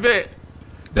 All right, bet.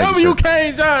 W.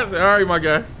 Kane Johnson. All right, my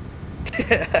guy.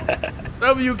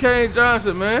 W. Kane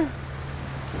Johnson, man.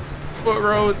 What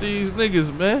wrong with these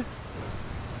niggas, man?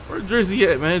 Where Drizzy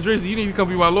at, man? Drizzy, you need to come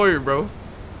be my lawyer, bro.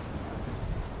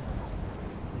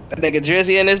 That nigga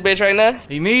Drizzy in this bitch right now?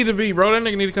 He need to be, bro. That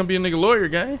nigga need to come be a nigga lawyer,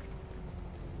 gang.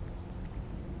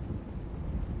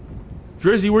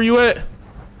 Drizzy, where you at?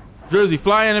 Drizzy,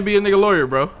 fly in and be a nigga lawyer,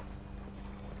 bro.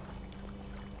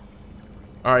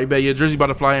 All right, bet. Yeah, Drizzy about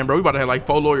to fly in, bro. We about to have like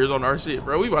 4 lawyers on our shit,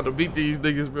 bro. We about to beat these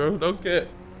niggas, bro. Don't care.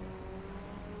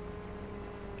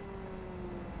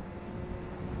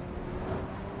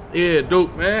 Yeah,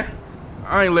 Duke, man.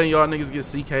 I ain't letting y'all niggas get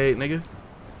CK'd, nigga.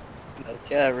 No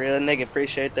cap, real nigga.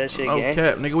 Appreciate that shit, gang. No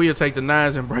cap, nigga. We'll take the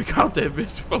 9s and break out that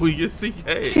bitch before we get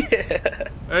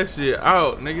CK'd. That shit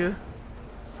out, nigga.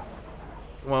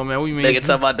 Come on, man. We mean. Nigga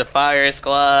talking about the fire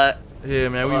squad. Yeah,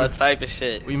 man. All type of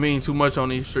shit. We mean too much on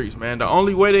these streets, man. The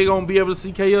only way they gonna be able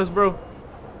to CK us, bro,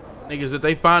 niggas, if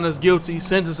they find us guilty,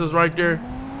 sentence us right there,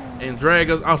 and drag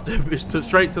us out that bitch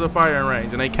straight to the firing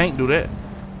range, and they can't do that.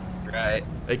 Right.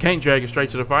 They can't drag us straight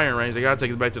to the firing range. They gotta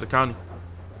take us back to the county.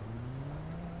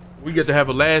 We get to have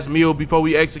a last meal before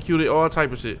we execute it, all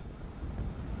type of shit.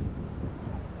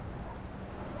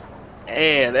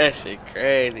 Damn, that shit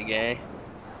crazy, gang.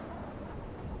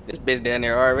 This bitch down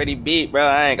there already beat, bro.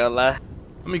 I ain't gonna lie.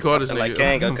 Let me call this nigga. Like,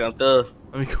 ain't gonna come through.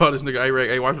 Let me call this nigga.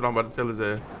 Hey, watch what I'm about to tell his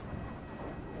ass.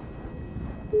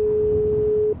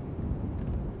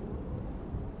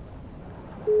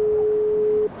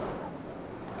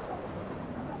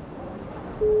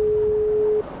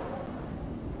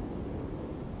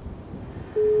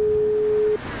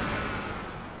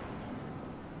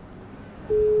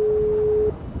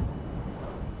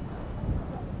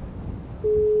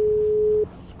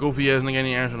 Goofy ass nigga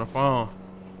ain't answering the phone.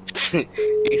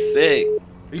 He's sick.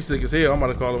 He's sick as hell. I'm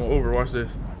about to call him an Uber. Watch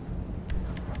this.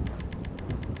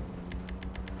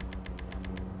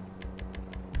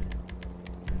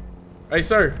 Hey,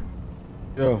 sir.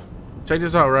 Yo. Check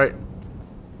this out, right?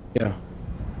 Yeah.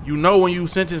 You know when you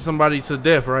sentence somebody to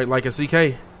death, right? Like a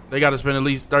CK, they got to spend at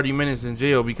least 30 minutes in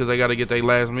jail because they got to get their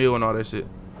last meal and all that shit.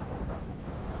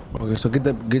 Okay, so get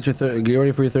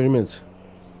ready for your 30 minutes.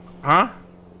 Huh?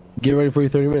 Get ready for your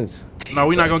 30 minutes. No,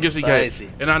 we're not gonna get CK.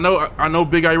 And I know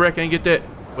Big Iraq ain't get that,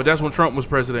 but that's when Trump was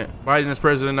president. Biden is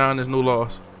president now, and there's new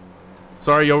laws.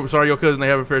 Sorry, your cousin, they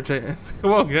have a fair chance.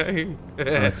 Come on, gang.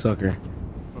 Sucker.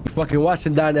 You fucking watched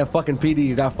him die in that fucking PD.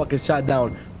 You got fucking shot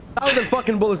down. 1,000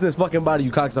 fucking bullets in his fucking body,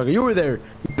 you cocksucker. You were there,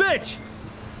 you bitch.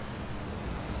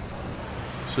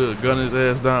 Should gun his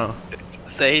ass down.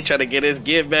 Say he trying to get his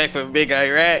get back from Big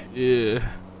Iraq. Yeah.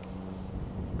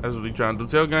 That's what he trying to do.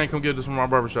 Tell gang come get this from our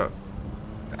barbershop.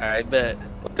 Alright, bet.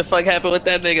 What the fuck happened with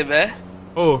that nigga, man?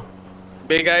 Oh.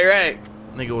 Big Iraq.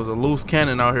 Nigga was a loose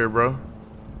cannon out here, bro.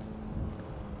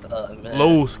 Man.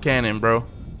 Loose cannon, bro.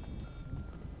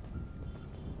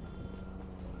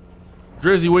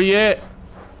 Drizzy, where you at?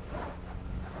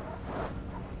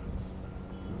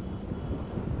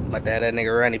 My dad, that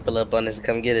nigga Ronnie pull up on us and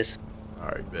come get us.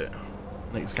 Alright, bet.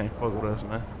 Niggas can't fuck with us,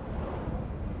 man.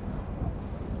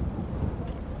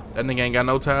 That nigga ain't got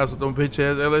no ties with them bitch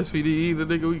ass LSPD either,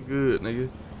 nigga. We good, nigga.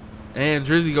 And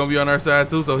Drizzy gonna be on our side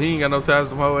too, so he ain't got no ties with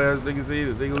them whole ass niggas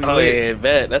either. Nigga, we lit. Yeah,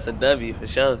 bet. That's a W for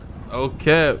sure.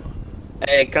 Okay.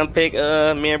 Hey, come pick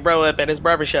me and bro up at his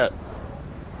barbershop.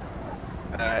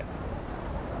 Alright.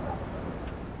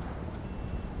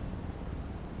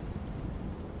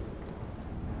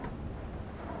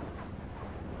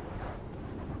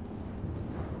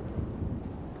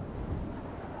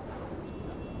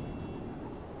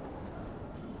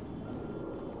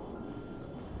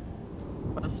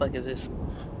 What the fuck is this?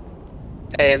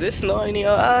 Hey, is this snowing in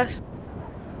your eyes?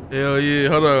 Hell yeah,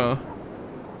 hold on.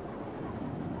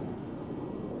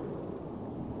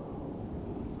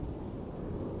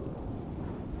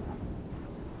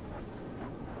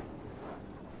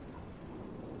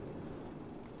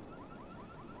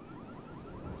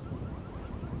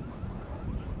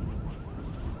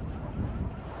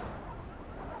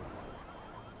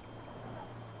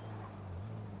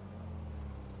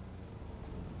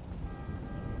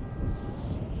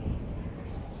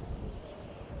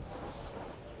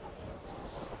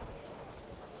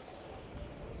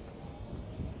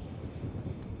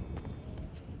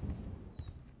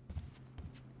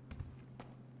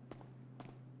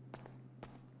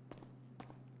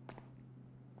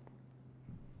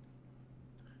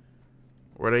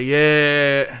 Where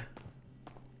they at?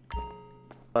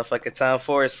 Motherfucking Tom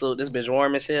Ford suit. This bitch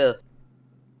warm as hell.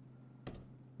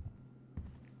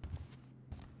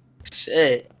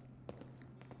 Shit.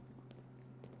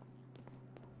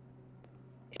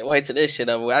 Can't wait till this shit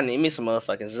over with. I need me some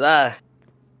motherfucking Zai.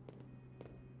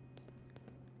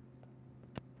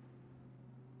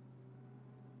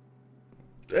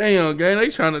 Damn, gang,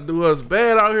 they trying to do us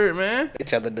bad out here, man. They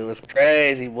trying to do us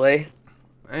crazy, boy.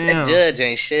 Damn. That judge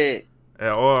ain't shit.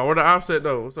 Yeah, where the offset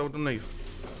though? What's up with them niggas?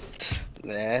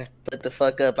 Nah, put the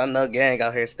fuck up. I know gang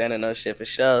out here standing no shit for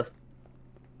sure.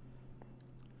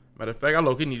 Matter of fact, I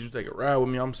low-key need you to take a ride with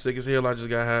me. I'm sick as hell. I just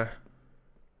got high.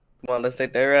 Come on, let's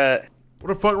take that ride.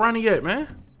 Where the fuck Ronnie at, man?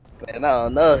 Man, I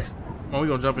don't know. Come on, we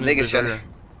gonna jump in this bitch right here.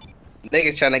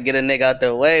 Niggas trying to get a nigga out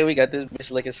their way. We got this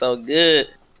bitch looking so good.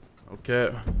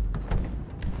 Okay.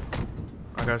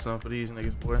 I got something for these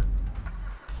niggas, boy.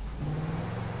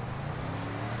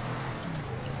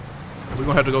 We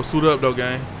gonna have to go suit up though,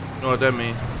 gang. You know what that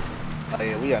mean? Oh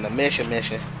yeah, we on a mission.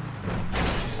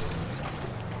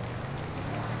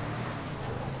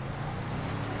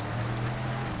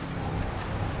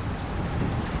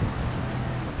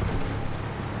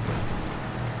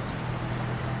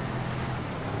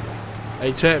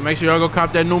 Hey, chat, make sure y'all go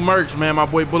cop that new merch, man. My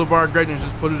boy Boulevard Greatness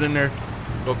just put it in there.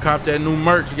 Go cop that new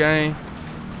merch, gang.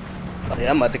 Oh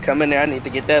yeah, I'm about to come in there. I need to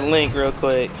get that link real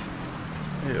quick.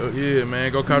 Hell yeah,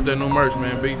 man. Go cop that new merch,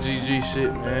 man. Big GG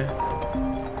shit, man.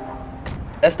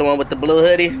 That's the one with the blue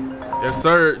hoodie? Yes,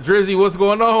 sir. Drizzy, what's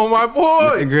going on, my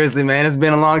boy? Mr. Grizzly, man. It's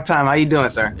been a long time. How you doing,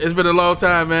 sir? It's been a long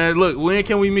time, man. Look, when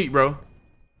can we meet, bro?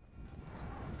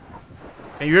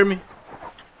 Can you hear me?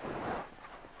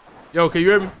 Yo, can you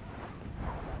hear me?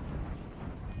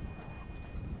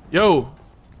 Yo.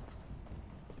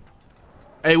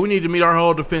 Hey, we need to meet our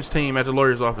whole defense team at the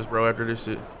lawyer's office, bro, after this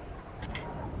shit.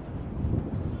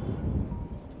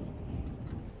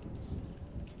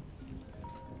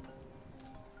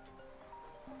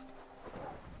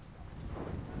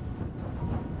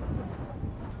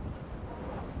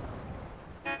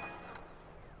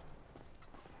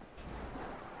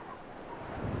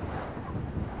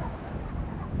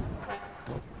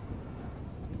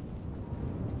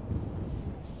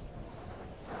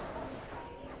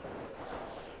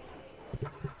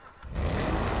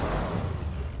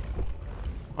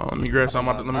 Oh, let me grab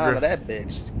something. Let me grab that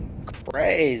bitch.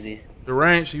 Crazy. the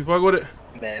ranch. You fuck with it?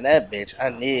 Man, that bitch. I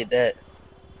need that.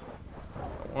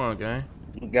 Come on, gang.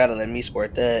 You gotta let me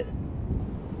sport that.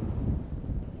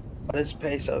 Oh, this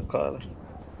peso calling.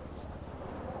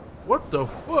 What the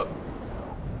fuck?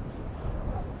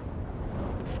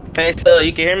 Peso,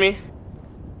 you can hear me?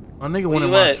 My nigga Where went in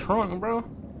you my at? trunk, bro.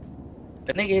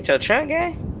 That nigga hit your trunk,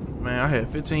 gang? Man, I had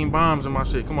 15 bombs in my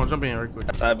shit. Come on, jump in real quick.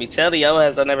 That's why I be telling your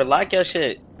ass don't ever lock your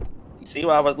shit. You see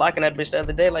why I was locking that bitch the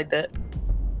other day like that?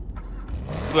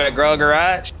 You at Girl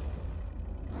Garage?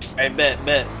 Hey, bet.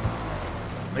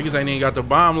 Niggas ain't even got the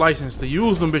bomb license to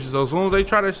use them bitches. So as soon as they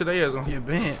try that shit, they ass gonna get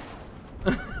banned.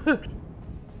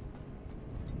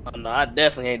 Oh no, I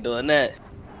definitely ain't doing that.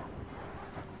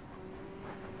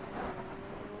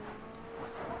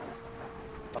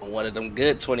 I'm one of them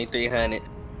good 2300.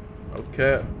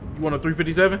 Okay. You want a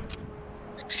 357?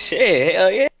 Shit,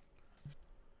 hell yeah.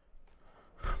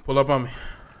 Pull up on me.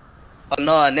 Oh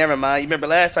no, never mind. You remember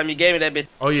last time you gave me that bitch?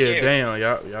 Oh yeah, damn,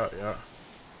 yeah.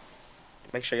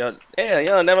 Make sure y'all. Damn,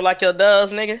 y'all never like your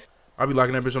doves, nigga. I be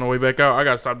locking that bitch on the way back out. I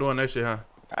gotta stop doing that shit, huh?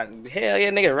 Hell yeah,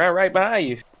 nigga, right behind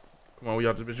you. Come on, we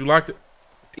out this bitch. You locked it?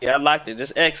 Yeah, I locked it.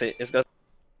 Just exit. It's go.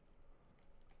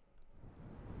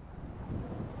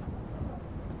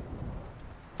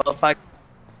 I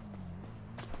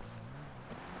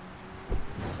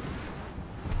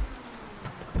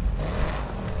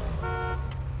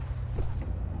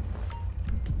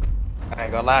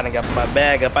ain't gonna lie, I done got my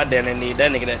bag up. I didn't need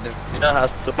that nigga that just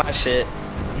house to my shit.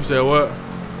 You said what?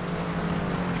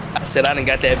 I said I done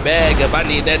got that bag up. I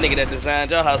need that nigga that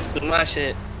designed your house to do my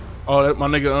shit. Oh, that, my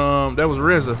nigga, that was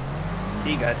RZA.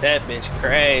 He got that bitch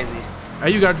crazy.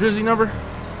 Hey, you got Drizzy number?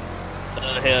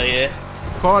 Hell yeah.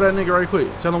 Call that nigga right quick.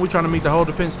 Tell him we trying to meet the whole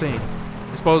defense team.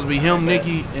 It's supposed to be him,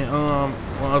 Nikki, and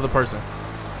one other person.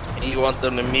 And you want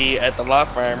them to meet at the law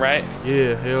firm, right?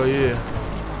 Yeah, hell yeah.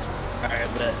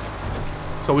 Alright, bet.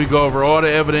 So we go over all the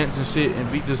evidence and shit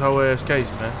and beat this whole ass case,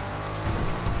 man.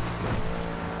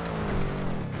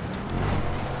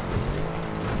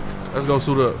 Let's go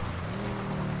suit up.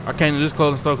 I came to this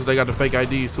clothing store because they got the fake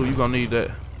IDs too. You gonna need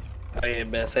that. Oh yeah,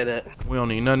 bet. Say that. We don't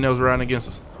need nothing else riding against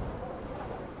us.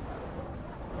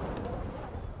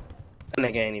 That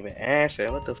nigga ain't even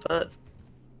answering. What the fuck?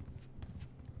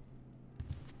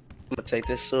 I'm gonna take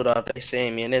this suit off. They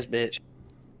seeing me in this bitch.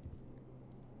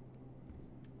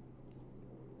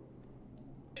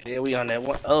 Yeah, we on that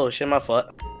one. Oh shit, my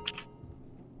fault.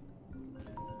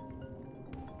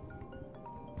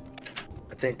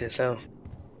 I think that's him.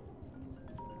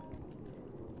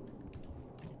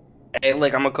 Hey,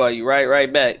 look, I'm gonna call you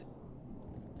right back.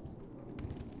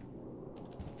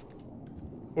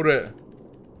 Who that?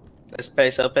 That's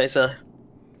Peso.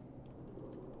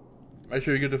 Make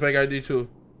sure you get the fake ID too.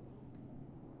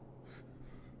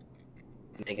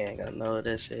 Nigga ain't gonna know what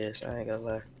this is. I ain't gonna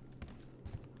lie.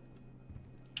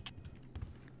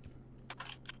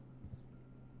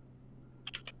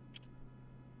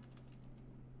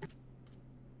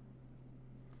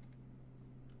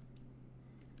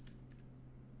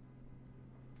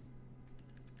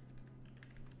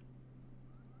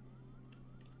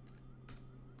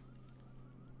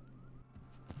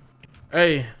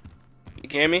 Hey. You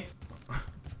hear me?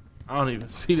 I don't even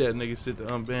see that nigga shit to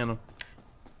unban him.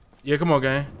 Yeah, come on,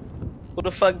 gang. Who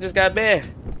the fuck just got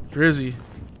banned? Drizzy.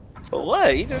 For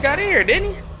what? He just got here,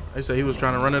 didn't he? They say he was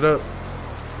trying to run it up.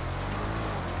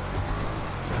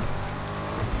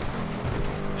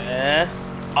 Yeah.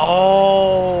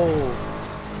 Oh.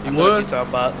 He I know what you was? talking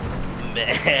about.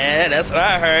 Man, that's what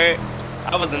I heard.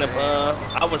 I was in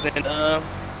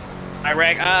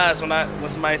Iraq Oz when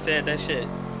somebody said that shit.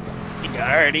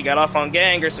 He got off on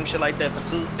gang or some shit like that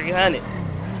for 200-300.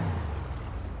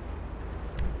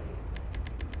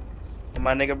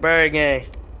 My nigga Bird gang.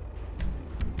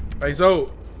 Hey,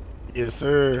 so. Yes,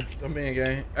 sir. Come in,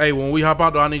 gang. Hey, when we hop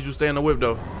out, though, I need you to stay in the whip,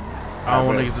 though. I don't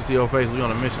want niggas to see your face. We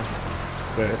on a mission.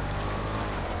 Bet.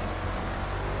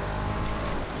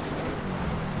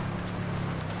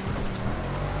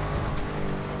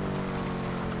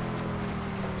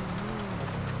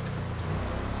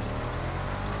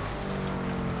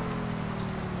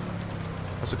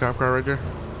 That's a cop car right there?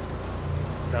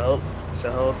 Nope. It's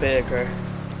a whole big car.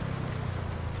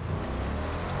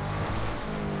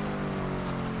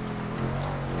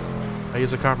 Hey,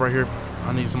 it's a cop right here.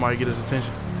 I need somebody to get his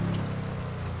attention.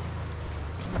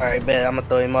 Alright, bet. I'm gonna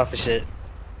throw him off of shit.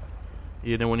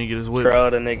 Yeah, then when he get his whip. Throw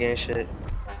the nigga and shit.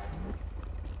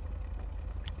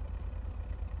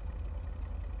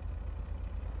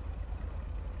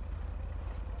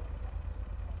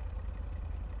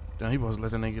 Damn, he supposed to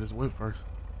let that nigga get his whip first.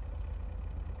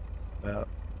 Yeah.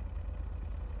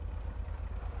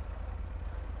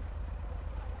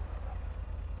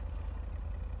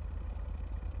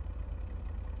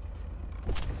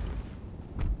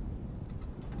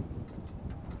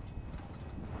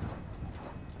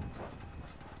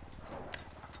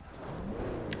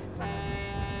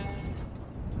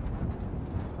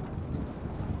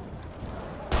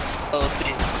 Oh, see.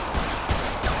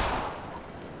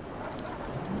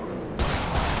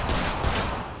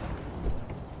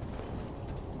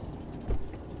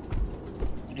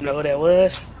 You know who that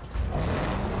was?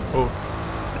 Who?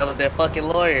 That was that fucking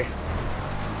lawyer.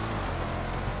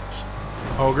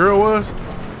 Oh, girl was?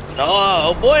 No,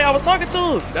 oh boy, I was talking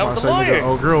to. That was the lawyer.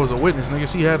 Oh, girl was a witness,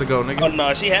 nigga. She had to go, nigga. Oh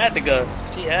no, she had to go.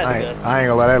 She had I to ain't go.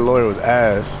 gonna lie, that lawyer was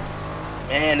ass.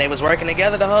 Man, they was working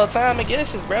together the whole time. I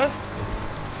guess, bro.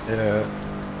 Yeah.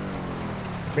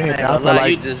 I ain't gonna lie,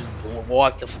 you just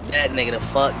walked that nigga the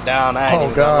fuck down. I ain't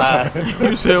even God. gonna lie.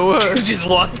 You said what? You just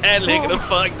walked that nigga the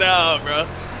fuck down, bro.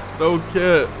 No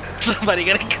cap. Somebody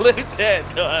gotta clip that,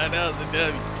 dog. That was a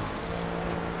W.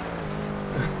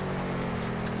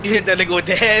 You hit that nigga with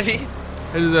the heavy?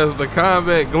 He just has the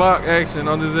combat Glock action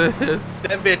on his ass.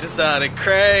 That bitch just sounded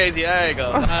crazy. I ain't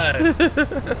gonna lie.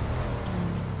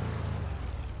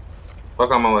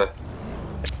 Fuck on my way.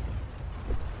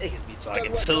 Niggas be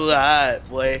talking too hot,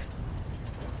 boy.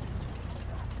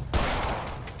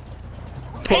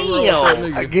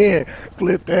 Damn. Again,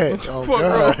 clip that. Oh, Fuck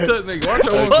God. wrong with that nigga. Watch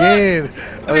your Again.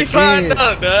 Let me find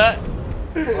out, dog.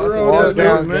 Walk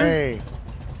down, gang.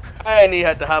 I ain't even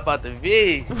have to hop out the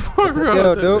V. Fuck wrong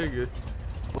with that nigga.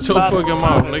 Shut your fucking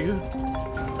mouth,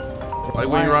 nigga. Like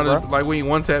we ain't running, like we ain't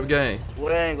one tap game.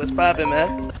 Wang, what's poppin',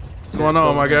 man? What's going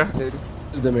on, my guy? This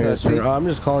is the mayor, sir. I'm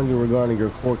just calling you regarding your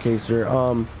court case, sir.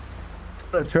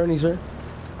 Attorney, sir.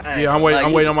 Yeah, I'm waiting.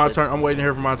 I'm waiting on my turn. I'm waiting to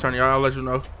hear from my attorney. I'll let you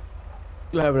know.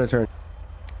 You have an attorney.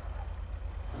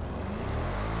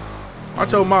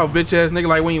 Watch your mouth, bitch ass nigga.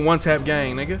 Like we ain't one tap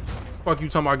gang, nigga. Fuck you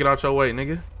talking about? Get out your way,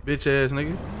 nigga. Bitch ass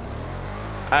nigga.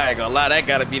 I ain't gonna lie, that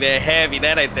gotta be that heavy.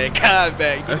 That ain't that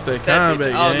combat. That's that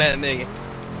combat, on gang. that nigga.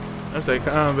 That's that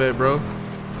combat, bro.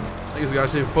 Niggas got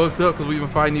shit fucked up because we been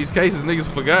fighting these cases. Niggas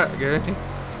forgot, gang.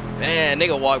 Man,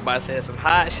 nigga walked by said some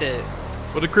hot shit.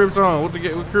 What the Crips on? What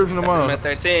Crips in the mom?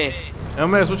 MS-13.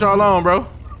 MS, what y'all on, bro?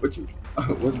 What's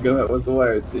good? What's the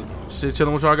word, T? Shit,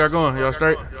 chillin'. What y'all got going? Y'all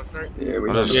straight? Yeah,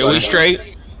 we straight.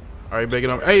 All right, bake it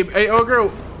up. Hey, old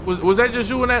girl, was that just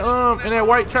you in that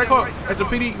white Trackhawk at the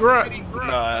PD garage?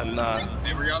 Nah.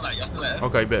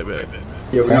 Okay, bet.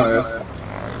 Yeah, we on.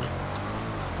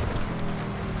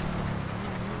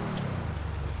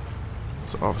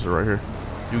 It's an officer right here.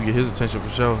 You can get his attention for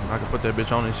sure. I can put that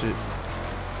bitch on and shit.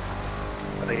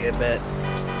 I think it bet.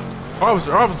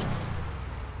 Officer. I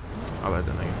like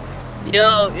that nigga.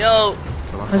 Yo.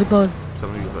 How's it going? Tell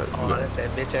him you got that. Oh, that's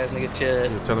that bitch ass nigga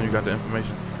Chud. Yeah, tell him you got the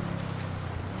information.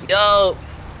 Yo,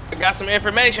 I got some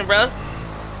information, bro.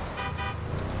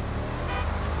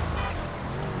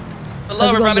 Pull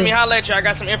over, bro. Let me holler at you. I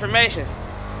got some information.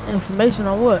 Information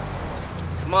on what?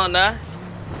 Come on now.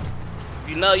 If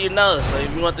you know, you know. So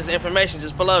if you want this information,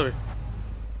 just pull over.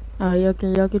 Y'all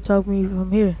can talk to me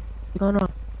from here. What's going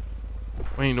on?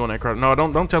 We ain't doing that credit. No,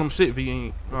 don't tell him shit if he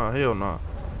ain't. Oh, hell no.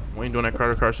 We ain't doing that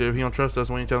credit card shit. If he don't trust us,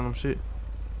 we ain't telling him shit.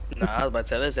 Nah, I was about to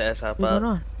tell his ass hop What's going up.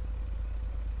 on?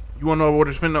 You wanna know what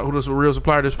is fentanyl? Who the real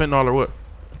supplier of this fentanyl or what?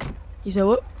 You said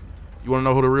what? You wanna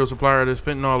know who the real supplier of this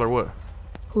fentanyl or what?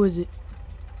 Who is it?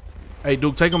 Hey,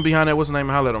 Duke, take him behind that. What's the name?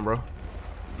 And holler at him, bro.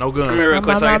 No guns. Come here real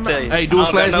quick so I can tell you. Hey, Duke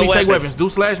slash me, take weapons.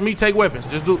 Duke slash me, take weapons.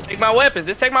 Just do. Take my weapons.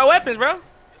 Just take my weapons, bro.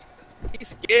 He's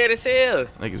scared as hell.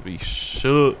 Niggas be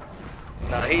shook.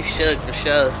 Nah, he shook for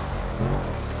sure.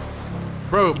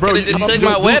 Bro, You just took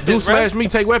my weapons, Duke bro. slash me,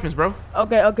 take weapons, bro.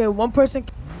 Okay. One person.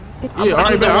 Yeah, all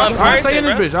right, man. I'll stay in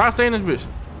this bitch. I'll stay in this bitch.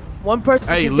 One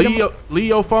person. Hey, leave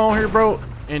your phone here, bro,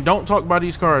 and don't talk about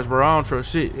these cars, bro. I don't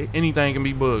trust shit. Anything can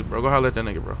be bugged, bro. Go holler at that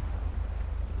nigga, bro.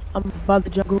 I'm about the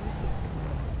jungle.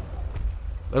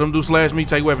 Let him do slash me,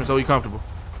 take weapons so he comfortable.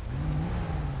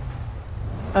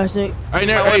 I say.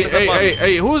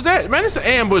 Hey, who is that? Man, it's an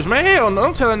ambush, man. Hell no.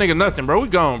 Don't tell that nigga nothing, bro. We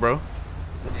gone, bro.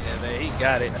 Yeah, man, he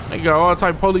got it. They got all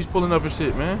type of police pulling up and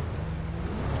shit, man.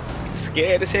 He's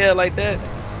scared as hell like that.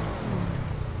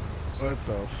 What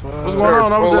the fuck? What's going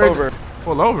on? Pull over.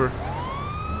 Pull over.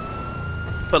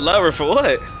 Pull over for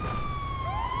what?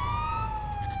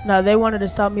 Nah, they wanted to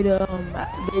stop me to.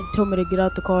 They told me to get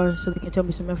out the car so they can tell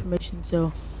me some information.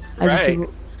 So, I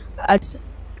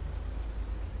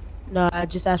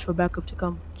just asked for backup to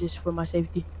come just for my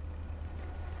safety.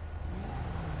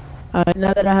 Now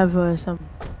that I have some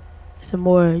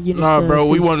more units. Nah, bro,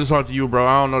 we wanted to talk to you, bro.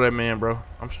 I don't know that man, bro.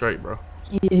 I'm straight, bro.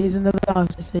 Yeah, he's another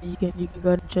officer, so you can go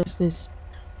ahead and trust this.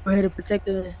 We're here to protect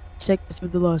the check this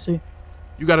with the law, sir.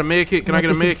 You got a med kit? Can I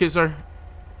get a med kit, sir?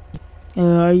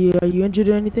 Are you injured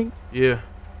or anything? Yeah.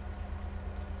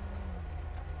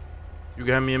 You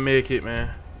got me a med kit,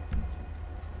 man.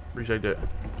 Appreciate that.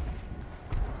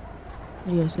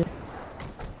 Yes, sir.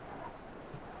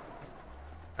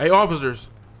 Hey, officers.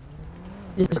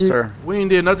 Yes, sir. We ain't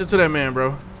did nothing to that man,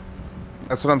 bro.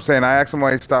 That's what I'm saying. I asked him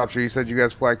why he stopped you. He said you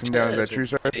guys flagged him down. Is that true,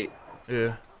 sir?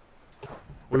 Yeah.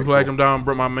 We flagged him down,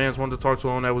 but my mans wanted to talk to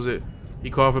him. That was it. He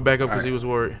called for backup because he was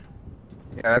worried.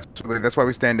 Yeah, that's why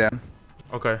we stand down.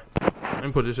 Okay. Let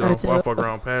me put this shit on before I fuck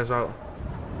around, pass out.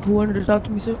 Who wanted to talk to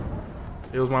me, sir?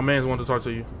 It was my mans wanted to talk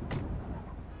to you.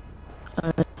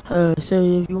 Sir,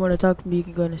 if you want to talk to me, you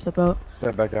can go ahead and step out.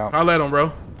 Step back out. I'll let him,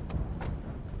 bro.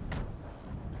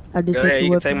 I did Go take ahead, your you can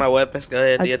weapon. take my weapons. Go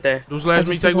ahead, do your thing. Do slash I me,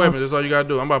 just take took weapons. off. That's all you gotta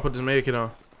do. I'm about to put this med kit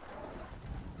on.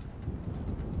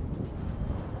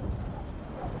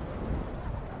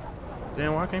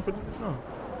 Damn, why I can't put this on?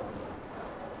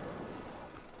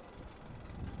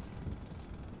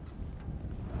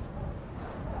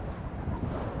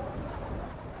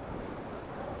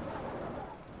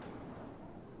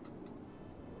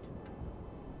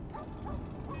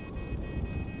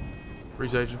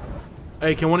 Appreciate you.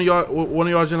 Hey, can one of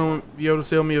y'all gentlemen be able to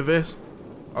sell me a vest?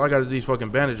 All I got is these fucking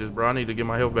bandages, bro. I need to get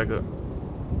my health back up.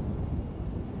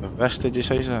 The vest, did you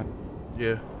say, sir?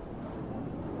 Yeah.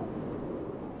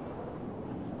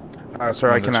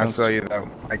 Sir, I cannot sell you that.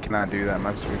 I cannot do that,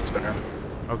 my sweet sir.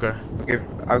 Okay.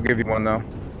 I'll give you one though.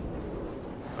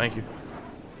 Thank you.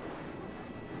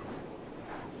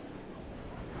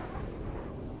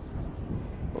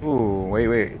 Ooh, wait.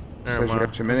 Never Says you mind.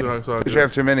 have too many. It's all Says good. you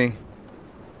have too many.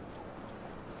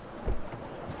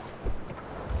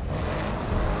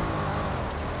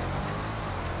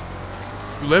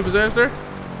 You left his ass there?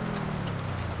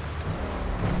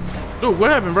 Dude,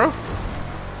 what happened, bro?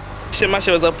 Shit, my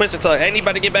shit was up push to talk. Ain't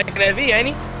anybody get back in that V, ain't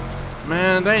he?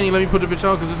 Man, they ain't even let me put the bitch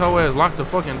on because this whole ass locked the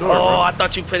fucking door, Oh, bro. I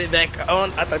thought you put it back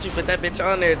on. I thought you put that bitch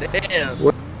on there. Damn.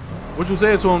 What you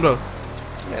said to him, though?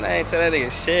 Man, I ain't tell that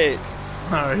nigga shit.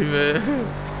 Alright,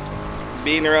 man.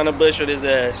 Beating around the bush with his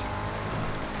ass.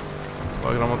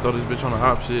 Fuck it, I'm gonna throw this bitch on the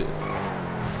hop shit.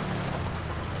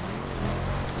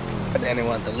 I didn't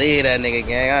want to lead that nigga,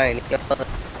 gang. I ain't.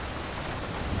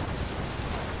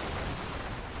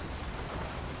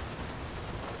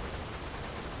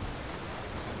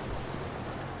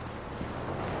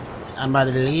 I'm about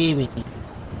to leave me.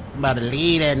 I'm about to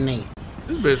leave that nigga.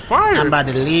 This bitch fire. I'm about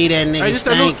to leave that nigga. Hey,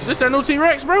 this that new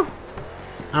T-Rex, bro?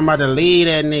 I'm about to leave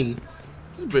that nigga.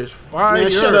 This bitch fire.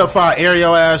 Man, shut up before I air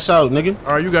your ass out, nigga.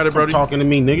 Alright, you got it, brody. Talking to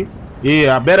me, nigga.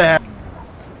 Yeah, I better have.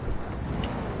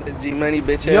 The G-Money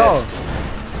bitch ass. Yo.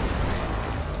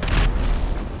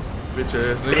 Bitch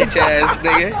ass nigga. Bitch ass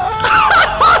nigga.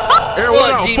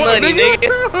 Everyone G-Money, nigga.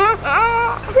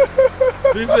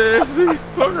 Bitch ass nigga.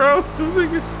 Fuck around with two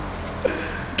niggas.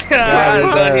 I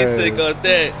thought he sick on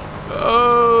that.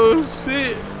 Oh,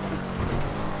 shit.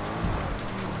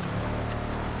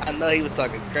 I know he was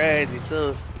talking crazy,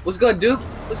 too. What's good, Duke?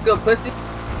 What's good, pussy?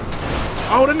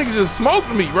 Oh, that nigga just smoked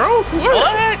me, bro.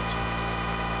 What?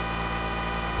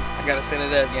 I gotta send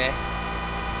it up, gang.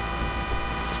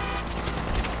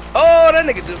 Oh, that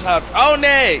nigga just hopped on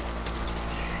that.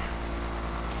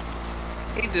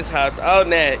 He just hopped on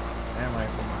that. Damn, I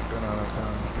ain't put my gun on that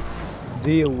time.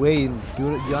 DOA. Do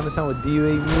you understand what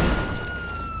DOA means?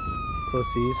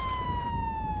 Pussies.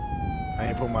 I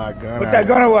ain't put my gun Put out. that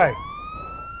gun away.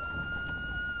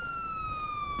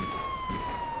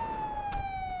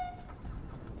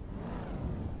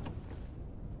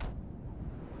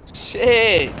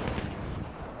 Shit.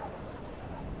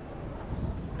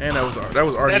 And that was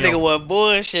RDM. That nigga was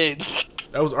bullshit.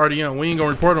 That was RDM. We ain't gonna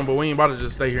report him, but we ain't about to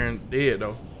just stay here and dead,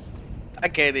 though. I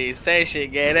can't even say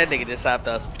shit, gang. That nigga just hopped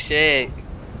on some shit.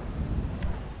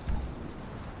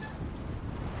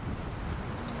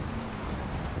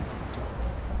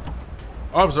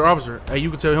 Officer. Hey, you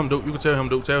can tell him, Duke. You can tell him,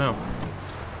 Duke. Tell him.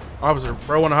 Officer,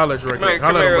 bro, I wanna holler at you right quick.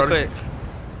 Come Holler here at real him, brother. quick.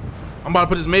 I'm about to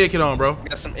put this med kit on, bro.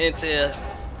 Got some intel.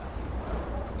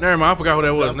 Never mind, I forgot who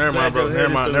that was. Never mind, bro. Glad your Never head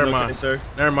is mind, feeling never okay, mind. sir.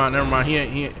 Never mind.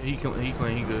 He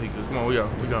clean, he good. Come on, we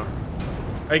gone.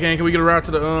 Hey, can we get a ride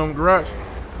to the garage?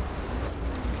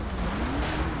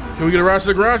 Can we get a ride to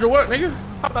the garage or what, nigga?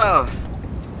 Hold on.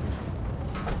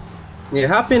 Yeah,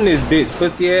 hop in this bitch,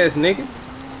 pussy ass niggas.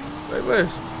 Say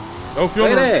less. Your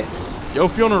funeral. Say that. Your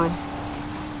funeral.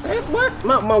 Say what?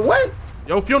 My what?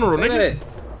 Your funeral, Say nigga. that.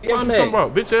 What you talking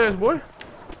about, bitch ass boy?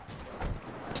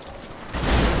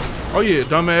 Oh yeah,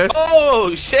 dumbass.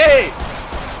 Oh shit.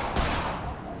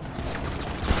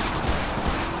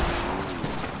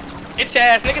 Bitch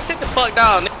ass nigga, sit the fuck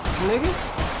down,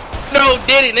 nigga. No,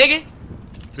 did it, nigga.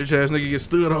 Bitch ass nigga get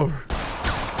stood over.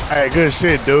 Hey, good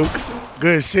shit, Duke.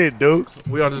 Good shit, Duke.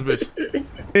 We out this bitch.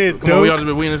 Hey, Come on, we out this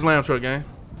bitch. We in this lamb truck, gang.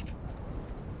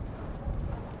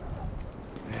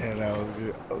 Yeah, that was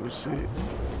good. Oh shit.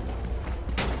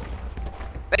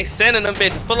 They sending them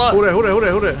bitches. Pull up. Who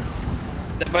that?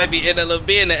 That might be in a little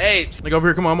bit in the apes. Nigga over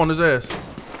here, come on, I'm on his ass.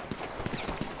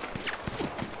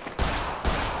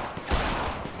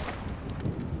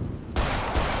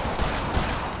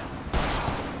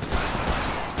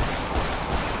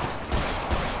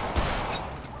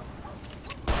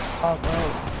 Oh,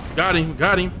 bro.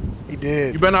 Got him. He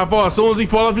did. You better not fall. As soon as he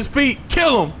fall off his feet,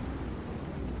 kill him.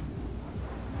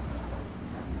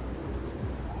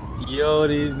 Yo,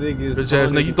 these niggas. Bitch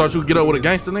ass nigga, you thought you would get up with a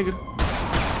gangster nigga?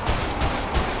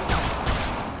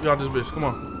 Y'all this bitch, come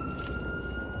on.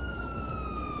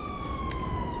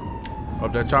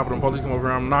 Up that chopper, them police come over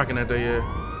here, I'm knocking at their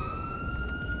ass.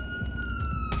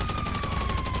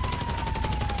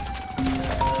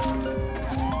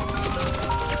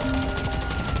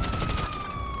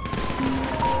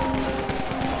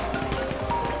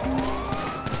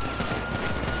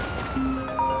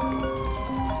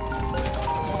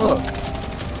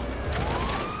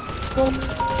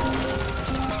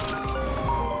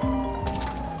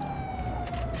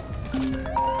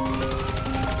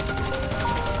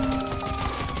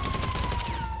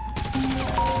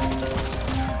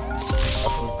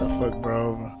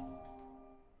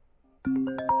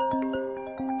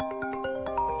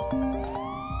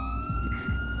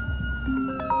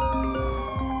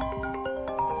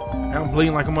 I'm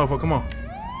bleeding like a motherfucker. Come on.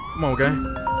 Come on, gang.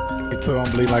 Me too.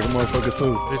 I'm bleeding like a motherfucker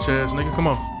too. Bitch ass nigga, come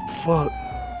on. Fuck.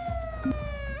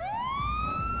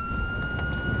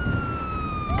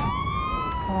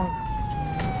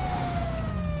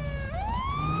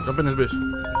 Jump in this bitch.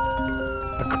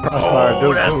 Crossfire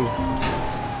dude too.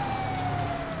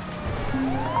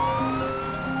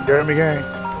 You heard me, gang?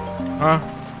 Huh?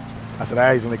 I said I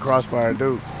accidentally crossfire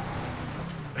dude.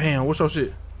 Damn, what's your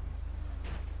shit?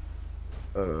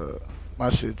 My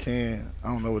shit 10. I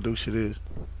don't know what Duke shit is.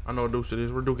 I know what Duke shit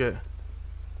is. Where Duke at?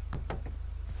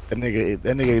 That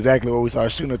nigga exactly where we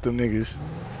started shooting at them niggas.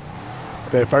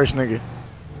 That first nigga.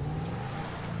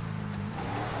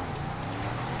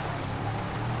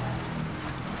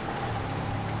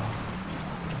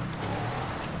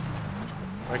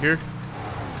 Right here?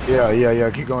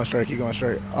 Yeah. Keep going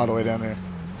straight. All the way down there.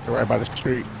 They're right by the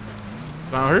street.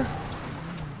 Down here?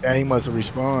 Yeah, he must have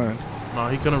respawned. No,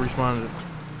 he couldn't respond to it.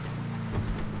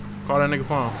 Call that nigga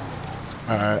phone.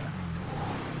 Alright.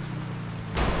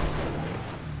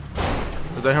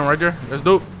 Is that him right there? That's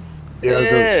Duke? Yeah,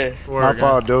 that's Duke. My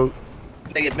fault, Duke.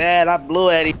 Nigga mad, I blew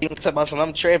at him. Talk about something,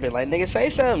 I'm tripping. Like, nigga, say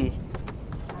something.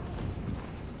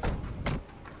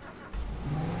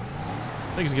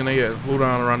 Niggas getting their ass blew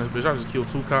down around this bitch. I just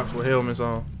killed 2 cops with helmets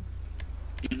on.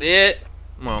 You did?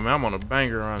 Come on, man. I'm on a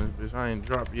banger around this bitch. I ain't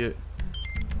dropped yet.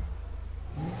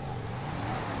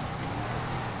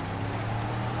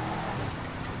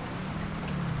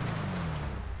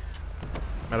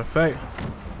 Matter of fact,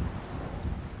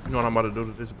 you know what I'm about to do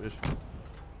to this bitch.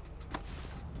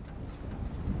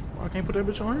 Why I can't put that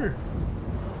bitch on here?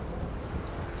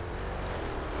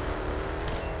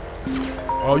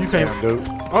 Oh, you can't. Damn, dude.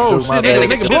 Oh, Dude, shit,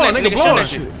 nigga blowing, nigga blowing.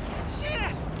 Shit.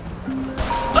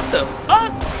 What the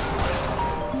fuck?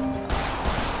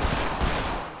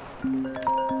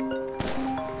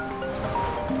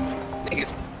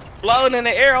 Niggas floating in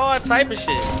the air, all type of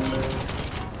shit.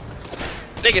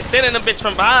 Niggas sending them bitch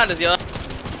from behind us, yo.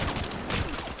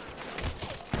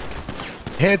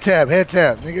 Head tap,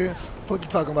 nigga. What you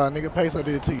talking about, nigga? Peso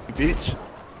did it to you, bitch.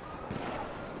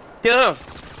 Kill him.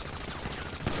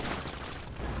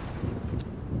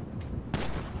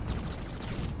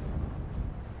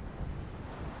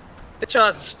 Get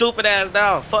your stupid ass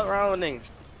down. Fuck wrong with niggas.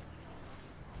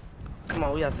 Come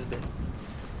on, we out this bitch.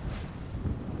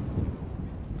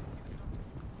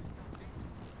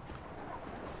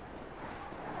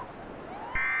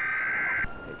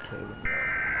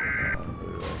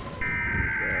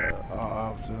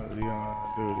 Opportunity on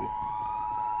duty.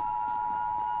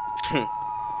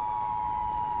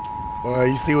 Boy,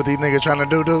 you see what these niggas trying to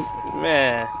do, dude?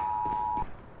 Man.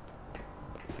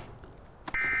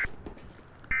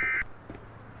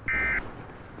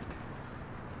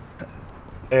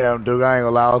 Damn, dude, I ain't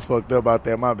gonna lie, I was fucked up about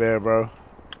that. My bad, bro.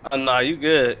 Oh, no, you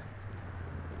good.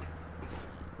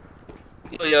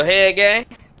 Your head gang?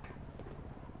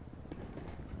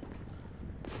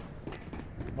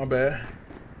 My bad.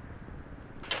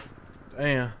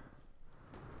 Damn.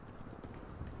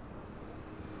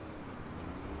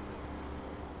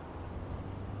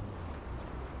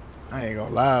 I ain't gonna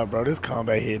lie, bro. This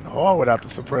combat hitting hard without the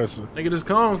suppressor. Nigga,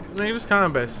 this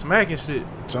combat smacking shit.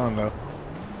 John, though.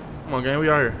 Come on, gang, we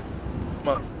out here. Come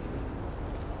on.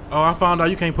 Oh, I found out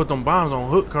you can't put them bombs on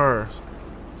hook cars.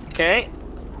 Can't?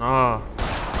 Nah.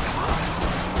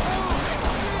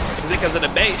 Is it because of the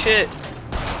bait shit?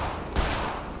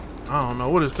 I don't know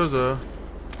what it's because of.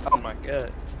 Oh my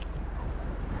god.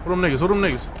 Who them niggas? Who them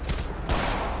niggas?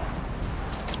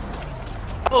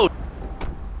 Oh.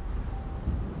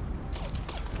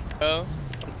 I'm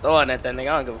throwing at that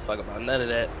nigga. I don't give a fuck about none of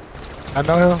that. I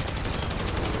know him.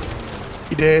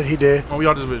 He dead. Oh, we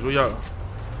out this bitch. We out.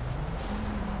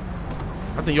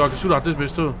 I think y'all can shoot out this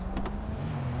bitch too.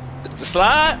 The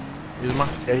slide? Is my?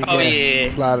 Yeah, you oh can. yeah.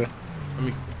 Slider. Let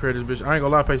me prepare this bitch. I ain't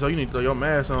gonna lie, Peso. You need to throw your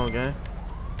mask on, gang.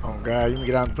 Oh God, you can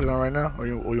get out and put it on right now, or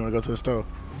you wanna go to the store?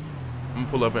 I'm gonna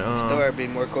pull up and Store would be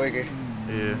more quicker.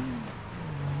 Yeah.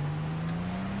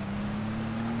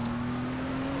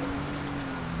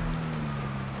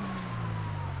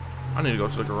 I need to go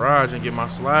to the garage and get my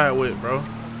slide whip, bro.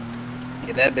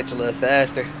 Get that bitch a little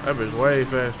faster. That bitch way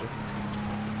faster.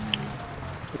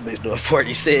 That bitch doing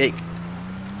 46.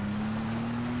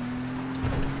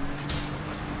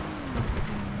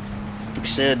 We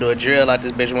should do a drill like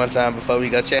this bitch one time before we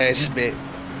go change this bitch.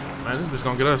 Man, this bitch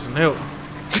gonna get us some help.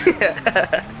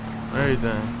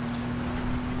 Everything.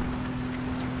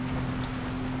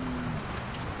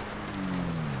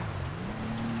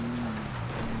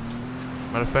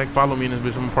 Matter of fact, follow me in this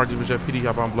bitch. I'm gonna park this bitch at PD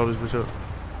Hop and blow this bitch up.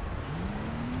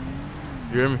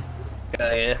 You hear me?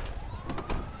 Yeah.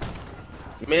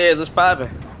 Miz, what's poppin'?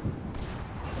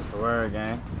 What's the word,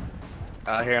 gang?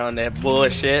 Out here on that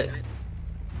bullshit.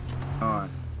 On.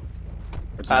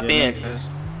 Pop in.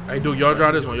 Hey, dude, y'all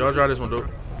drive this one. Y'all drive this one, dude.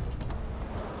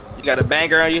 You got a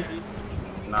banger on you?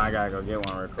 Nah, I gotta go get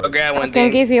one real quick. Go grab one, I can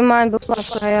dude. give you mine before I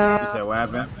You said what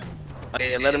happened? Oh,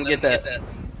 yeah, let him get that.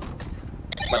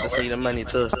 About to see the money,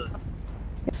 too.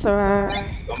 It's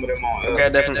alright. Go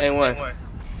grab that from A1.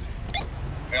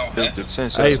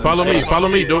 Hey, follow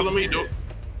me, dude.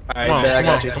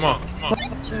 Alright, Come on.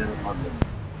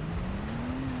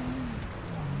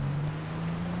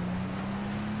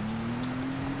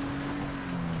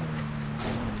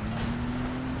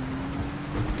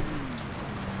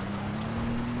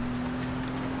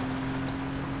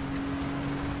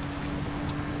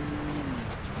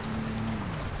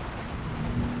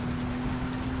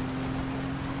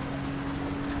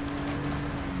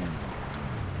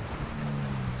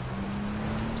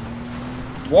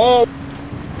 Whoa!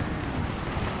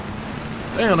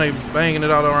 Damn, they banging it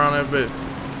all around that bitch.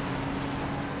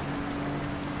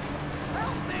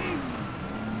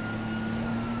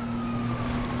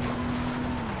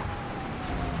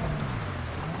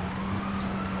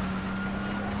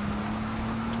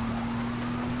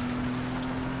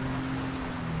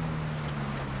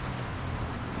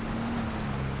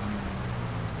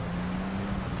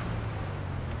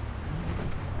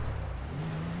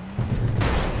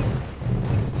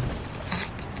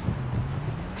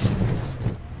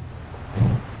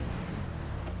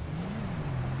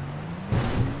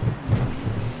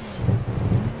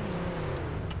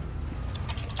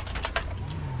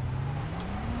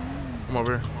 Come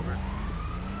over here.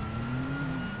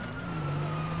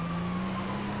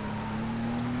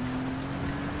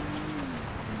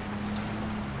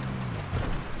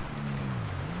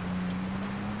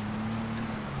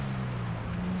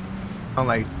 I'm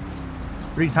like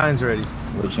 3 times already.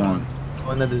 Which one?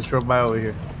 One that just drove by over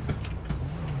here.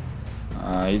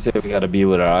 He said we gotta be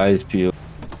with our eyes peeled.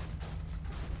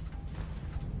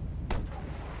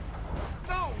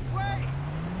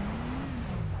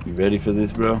 You ready for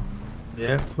this, bro?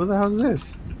 Yeah. Who the hell is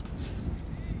this?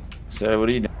 Sir, what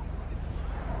are you doing?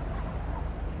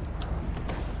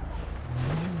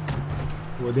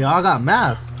 Well, they all got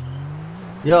masks.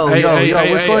 Yo, Hey,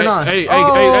 what's going on?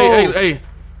 Hey.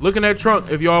 Look in that trunk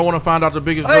if y'all want to find out the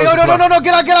biggest Hey, drug supply. no,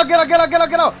 get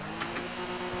out.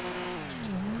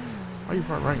 Why you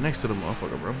parked right next to the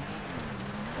motherfucker, bro?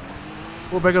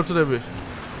 Pull back up to that bitch.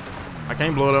 I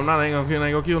can't blow it up now. They ain't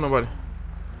gonna kill nobody.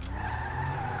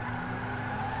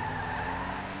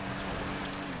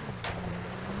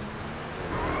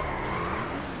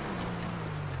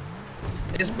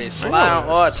 This bitch sliding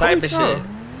all type of shit.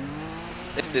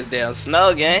 It's this damn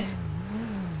snow, gang.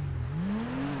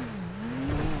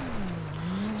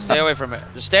 Stay away from it.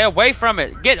 Just stay away from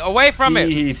it. Get away from it.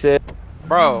 He said,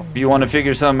 bro, if you want to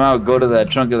figure something out, go to that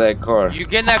trunk of that car. You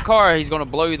get in that car, he's gonna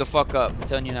blow you the fuck up. I'm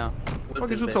telling you now.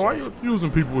 What is you why you accusing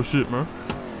people with shit, man?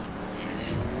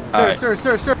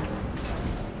 Sir.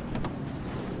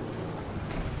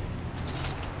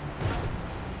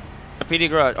 PD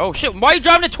garage. Oh shit! Why are you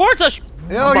driving it towards us?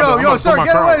 Yo, sir,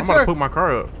 get away, I'm about to put my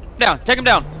car up. Down. Take him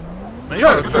down. Man,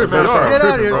 y'all tripping, bro. Get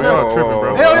out of here, Y'all tripping,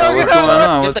 bro. Yo, get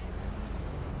out of here.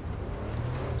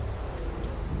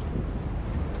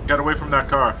 Get away from that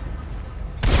car.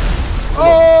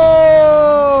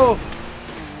 Oh!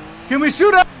 Can we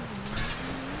shoot up?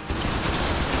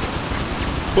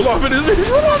 Pull off in this.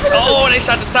 Oh, they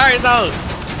shot the tires out.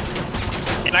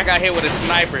 And I got hit with a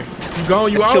sniper. You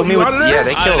gone? You out? You out of there? Yeah,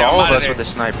 they killed all of us with a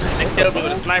sniper. They killed me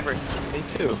with a sniper. Me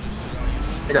too.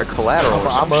 They got collateral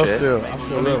or some shit. I'm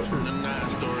still up.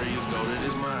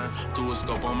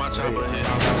 scope on my chopper head.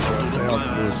 I go through the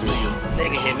blinds.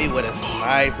 Nigga hit me with a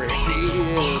sniper.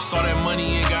 Saw that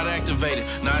money and got activated.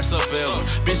 Now it's up forever.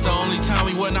 Bitch, the only time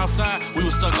we wasn't outside, we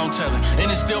was stuck on tether.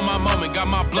 And it's still my moment. Got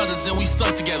my blooders and we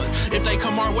stuck together. If they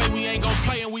come our way, we ain't gon'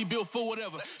 play and we built for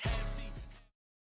whatever.